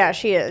they? Yeah,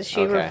 she is.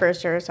 She Okay.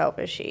 refers to herself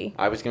as she.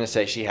 I was going to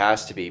say she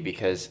has to be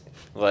because,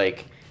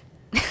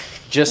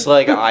 just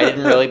I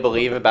didn't really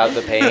believe about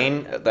the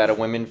pain that a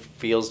woman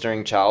feels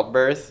during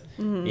childbirth.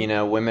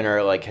 Mm-hmm. Women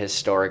are,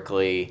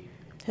 historically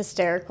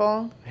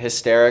Hysterical.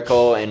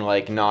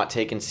 and, not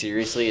taken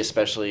seriously,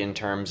 especially in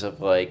terms of,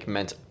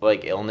 mental,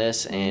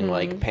 illness and,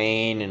 Mm-hmm.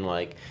 pain and,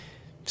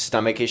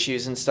 stomach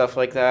issues and stuff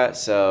like that.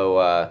 So,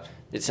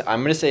 I'm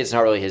going to say it's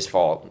not really his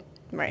fault.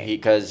 Right.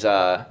 Because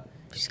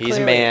he's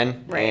clearly- a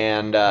man, right.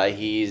 and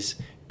he's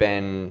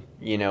been,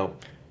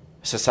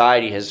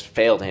 society has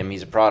failed him.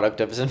 He's a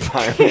product of his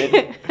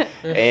environment,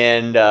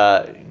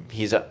 and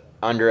he's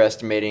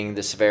underestimating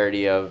the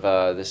severity of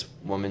this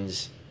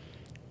woman's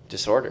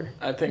disorder.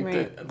 I think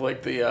Right.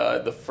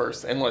 that the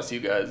first, unless you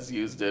guys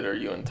used it or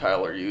you and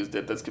Tyler used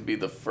it, this could be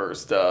the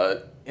first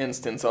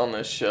instance on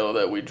this show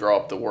that we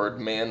dropped the word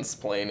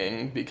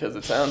mansplaining, because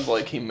it sounds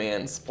like he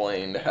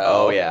mansplained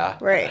how Oh yeah,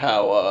 Right.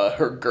 how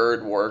her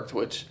GERD worked,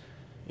 which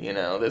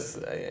this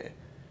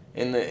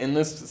in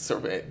this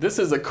survey, this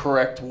is a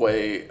correct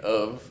way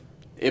of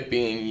it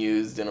being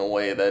used in a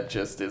way that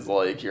just is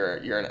you're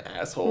an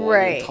asshole when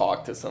Right. you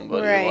talk to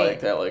somebody Right. like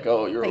that,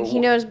 oh, you're a He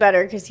knows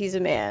better because he's a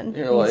man.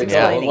 you're He's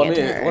yeah, explaining let it me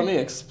to her. let me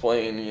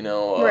explain,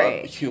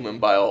 Right. human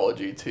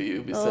biology to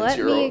you, Well, since let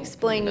you're me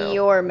explain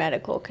your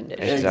medical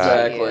condition. to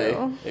exactly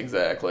you.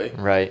 exactly.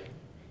 right,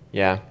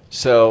 yeah.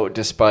 So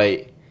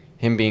despite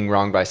him being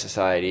wronged by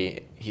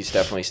society, he's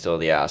definitely still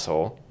the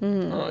asshole.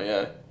 Oh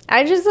yeah.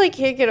 I just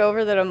can't get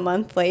over that a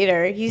month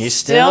later he's He's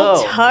still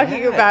still-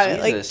 talking yeah, about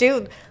it. Jesus.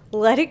 Dude,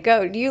 let it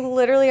go. You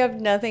literally have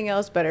nothing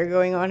else better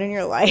going on in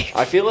your life.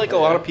 I feel like a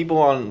lot of people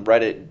on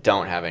Reddit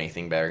don't have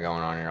anything better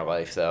going on in their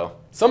life, though.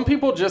 Some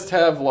people just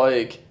have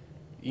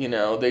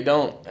they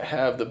don't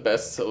have the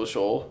best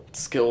social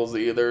skills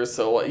either.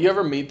 So you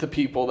ever meet the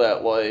people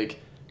that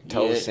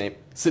Tell the same.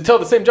 So tell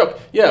the same joke.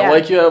 Yeah, Yeah.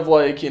 you have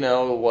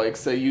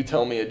say you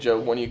tell me a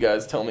joke, one of you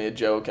guys tell me a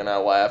joke and I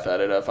laugh at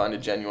it, I find it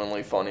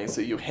genuinely funny, so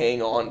you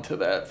hang on to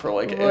that for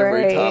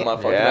every Right. time I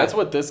fucking Yeah. that's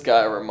what this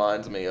guy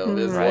reminds me of,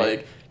 is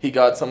Right. he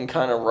got some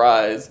kind of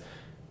rise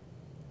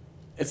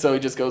and so he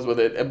just goes with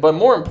it. But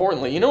more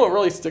importantly, what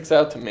really sticks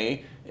out to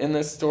me in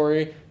this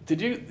story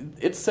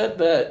It said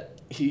that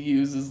he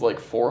uses like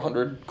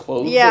 400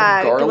 cloves of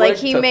Yeah, garlic like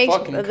he to makes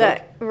fucking cook.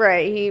 that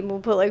right. He will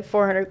put like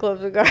 400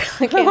 cloves of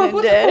garlic in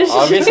a dish.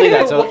 Obviously,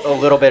 that's a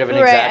little bit of an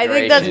Right, I exaggeration.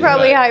 think that's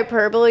probably but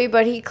hyperbole,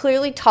 but he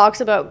clearly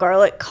talks about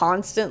garlic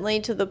constantly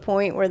to the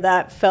point where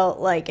that felt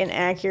like an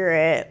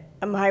accurate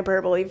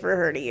hyperbole for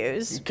her to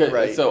use.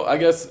 Right. So I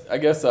guess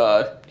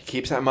he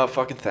keeps that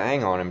motherfucking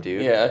thing on him,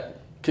 dude. yeah.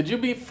 Could you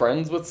be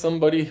friends with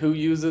somebody who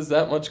uses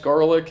that much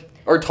garlic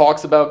or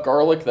talks about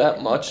garlic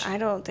that much? I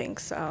don't think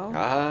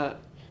so.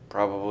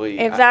 Probably.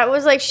 If that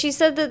was like, she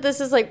said that this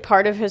is like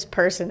part of his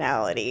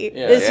personality.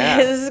 Yeah. Is Yeah.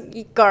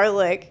 his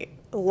garlic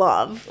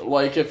love.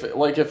 Like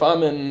if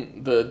I'm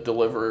in the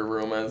delivery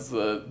room as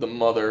the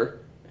mother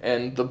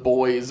and the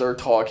boys are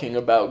talking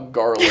about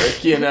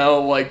garlic, you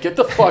know, like get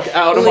the fuck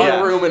out of my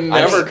Yeah. room and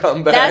I never mean,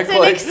 come back. That's an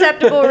like,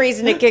 acceptable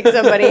reason to kick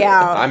somebody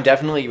out. I'm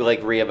definitely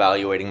like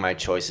reevaluating my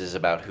choices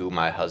about who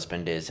my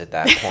husband is at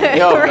that point.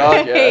 Oh,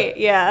 God, yeah. Right,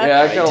 yeah.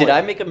 Yeah, I can Did only-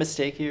 I make a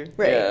mistake here?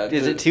 Right. Yeah,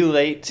 Is it too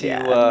late to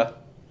Yeah.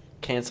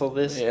 cancel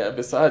this? Yeah,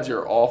 besides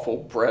your awful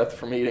breath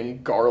from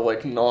eating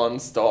garlic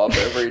nonstop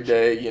every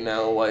day, you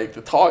know, like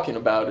the talking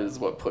about it is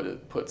what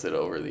puts it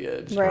over the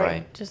edge. Right.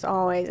 Right. Just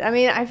always. I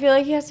mean, I feel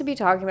like he has to be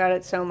talking about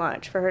it so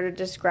much for her to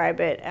describe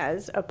it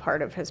as a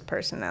part of his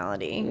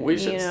personality. We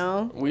should you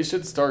know? we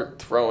should start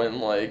throwing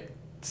like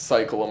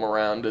cycle them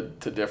around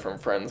to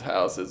different friends'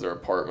 houses or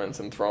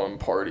apartments and throwing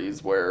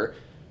parties where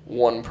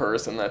one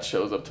person that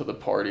shows up to the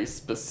party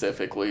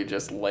specifically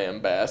just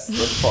lambasts the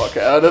fuck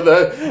out of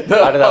the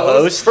Out of the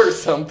host? for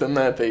something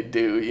that they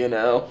do, you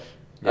know.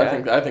 Yeah.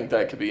 I think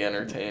that could be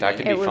entertaining. That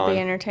could It be would fun. be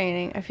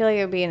entertaining. I feel like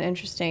it would be an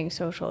interesting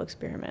social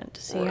experiment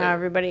to see Right. how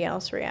everybody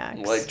else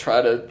reacts. Like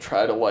try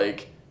to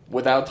like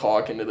without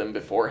talking to them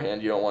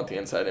beforehand, you don't want the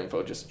inside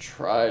info, just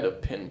try to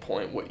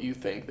pinpoint what you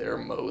think they're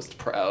most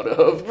proud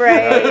of.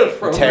 Right.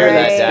 From Tear their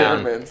that down.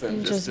 experiments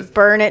and just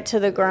burn it to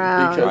the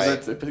ground.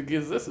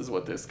 because this is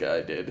what this guy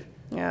did.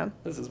 Yeah.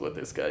 This is what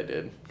this guy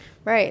did.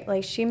 Right.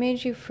 Like she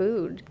made you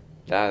food.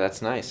 Yeah,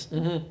 that's nice.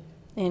 Mm-hmm.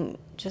 And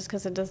just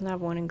because it doesn't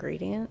have one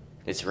ingredient,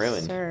 It's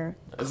ruined. sir,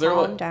 Is there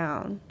calm like-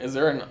 down. Is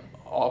there an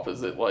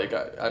opposite, like,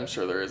 I'm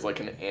sure there is, like,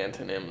 an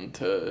antonym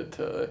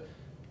to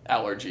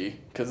allergy?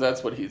 Because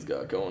that's what he's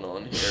got going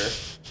on here.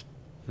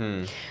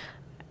 He's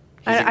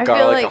I a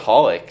feel like-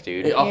 garlicaholic,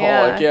 dude. A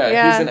holic, yeah.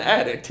 yeah. He's an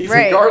addict. He's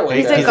Right. a garlic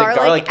He's addict. a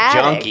garlic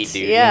junkie, addict.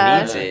 dude. Yeah.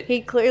 He needs it.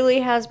 He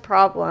clearly has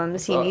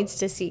problems. He So- needs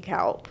to seek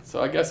help.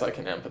 So I guess I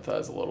can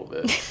empathize a little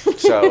bit.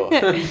 So,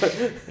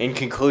 in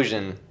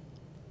conclusion,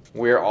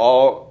 we're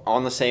all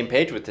on the same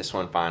page with this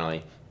one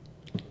finally.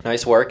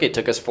 Nice work. It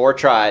took us 4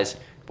 tries,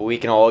 but we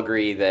can all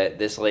agree that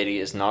this lady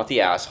is not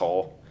the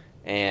asshole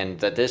and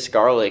that this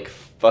garlic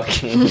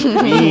fucking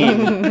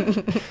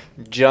fiend,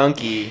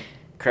 junkie,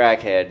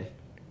 crackhead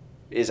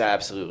is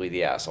absolutely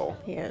the asshole.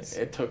 He is.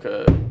 It took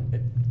a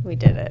We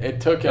did it.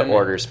 it took The an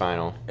order's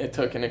final. it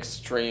took an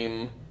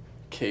extreme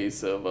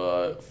case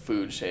of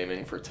food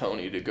shaming for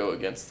Tony to go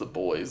against the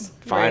boys.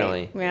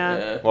 Finally. Right. Yeah.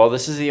 Yeah. Well,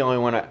 this is the only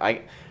one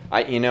I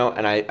you know,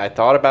 and I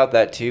thought about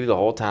that too the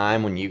whole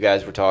time when you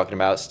guys were talking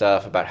about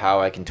stuff about how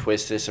I can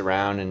twist this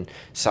around and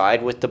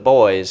side with the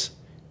boys,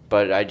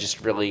 but I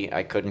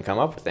couldn't come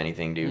up with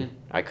anything, dude.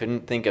 I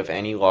couldn't think of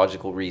any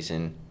logical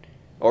reason,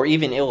 or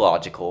even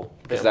illogical,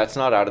 because Yeah. that's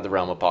not out of the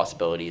realm of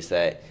possibilities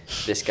that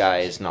this guy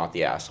is not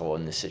the asshole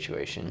in this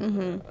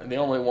situation. The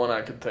only one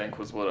I could think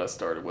was what I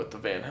started with, the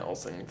Van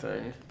Helsing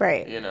thing.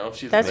 Right. You know, if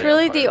she's a That's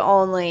really the vampire.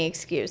 only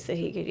excuse that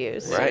he could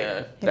use. Right. Yeah.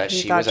 If That he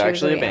she thought was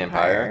actually a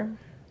vampire,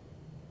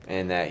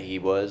 and that he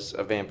was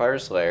a vampire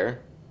slayer.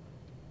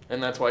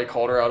 And that's why he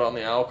called her out on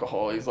the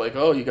alcohol. He's like,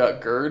 "Oh, you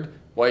got GERD?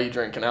 Why are you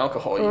drinking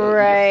alcohol? You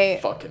Right.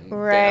 fucking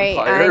Right.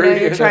 vampire." I know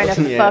you're you trying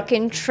to Yeah.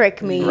 fucking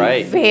trick me,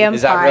 Right. vampire.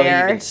 Is that really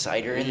even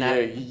cider in Yeah,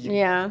 that? you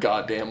Yeah.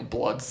 goddamn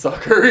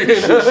bloodsucker. You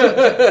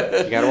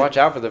know? You gotta watch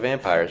out for the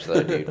vampires,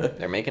 though, dude.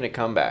 They're making a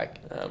comeback.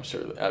 I'm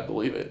sure. I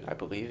believe it. I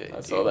believe it. I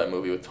saw dude. that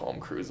movie with Tom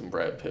Cruise and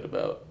Brad Pitt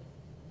about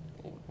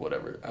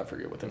whatever. I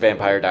forget what the name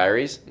Vampire was.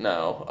 Diaries.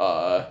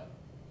 No.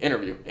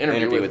 Interview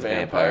with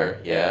Vampire, Vampire.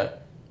 yeah.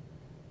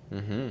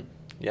 Mm-hmm.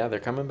 Yeah, they're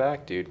coming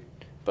back, dude.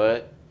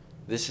 But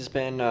this has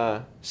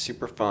been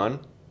super fun.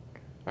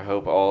 I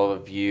hope all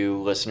of you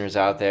listeners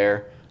out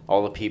there,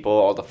 all the people,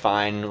 all the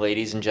fine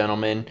ladies and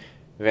gentlemen,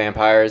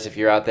 vampires, if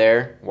you're out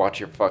there, watch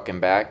your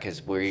fucking back,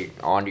 because we're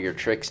on to your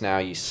tricks now,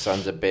 you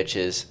sons of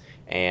bitches.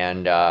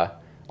 And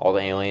all the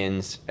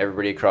aliens,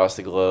 everybody across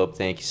the globe,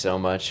 thank you so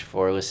much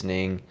for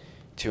listening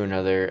to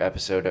another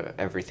episode of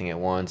Everything at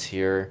Once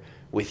here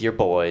with your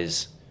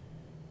boys,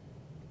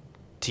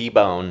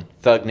 T-Bone,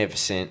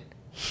 Thugnificent,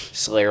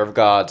 Slayer of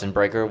Gods and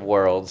Breaker of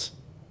Worlds,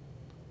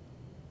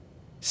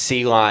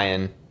 Sea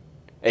Lion,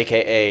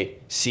 a.k.a.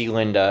 C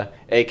Linda,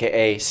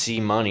 a.k.a. C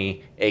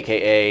Money,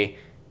 a.k.a.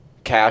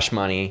 Cash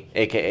Money,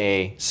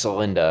 a.k.a.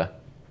 Celinda,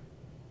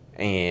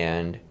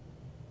 and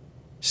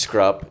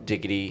Scrup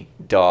Diggity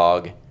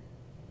Dog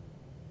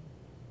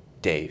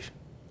Dave.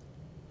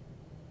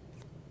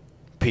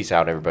 Peace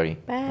out, everybody.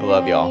 Bye. I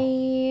love y'all.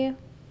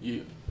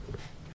 You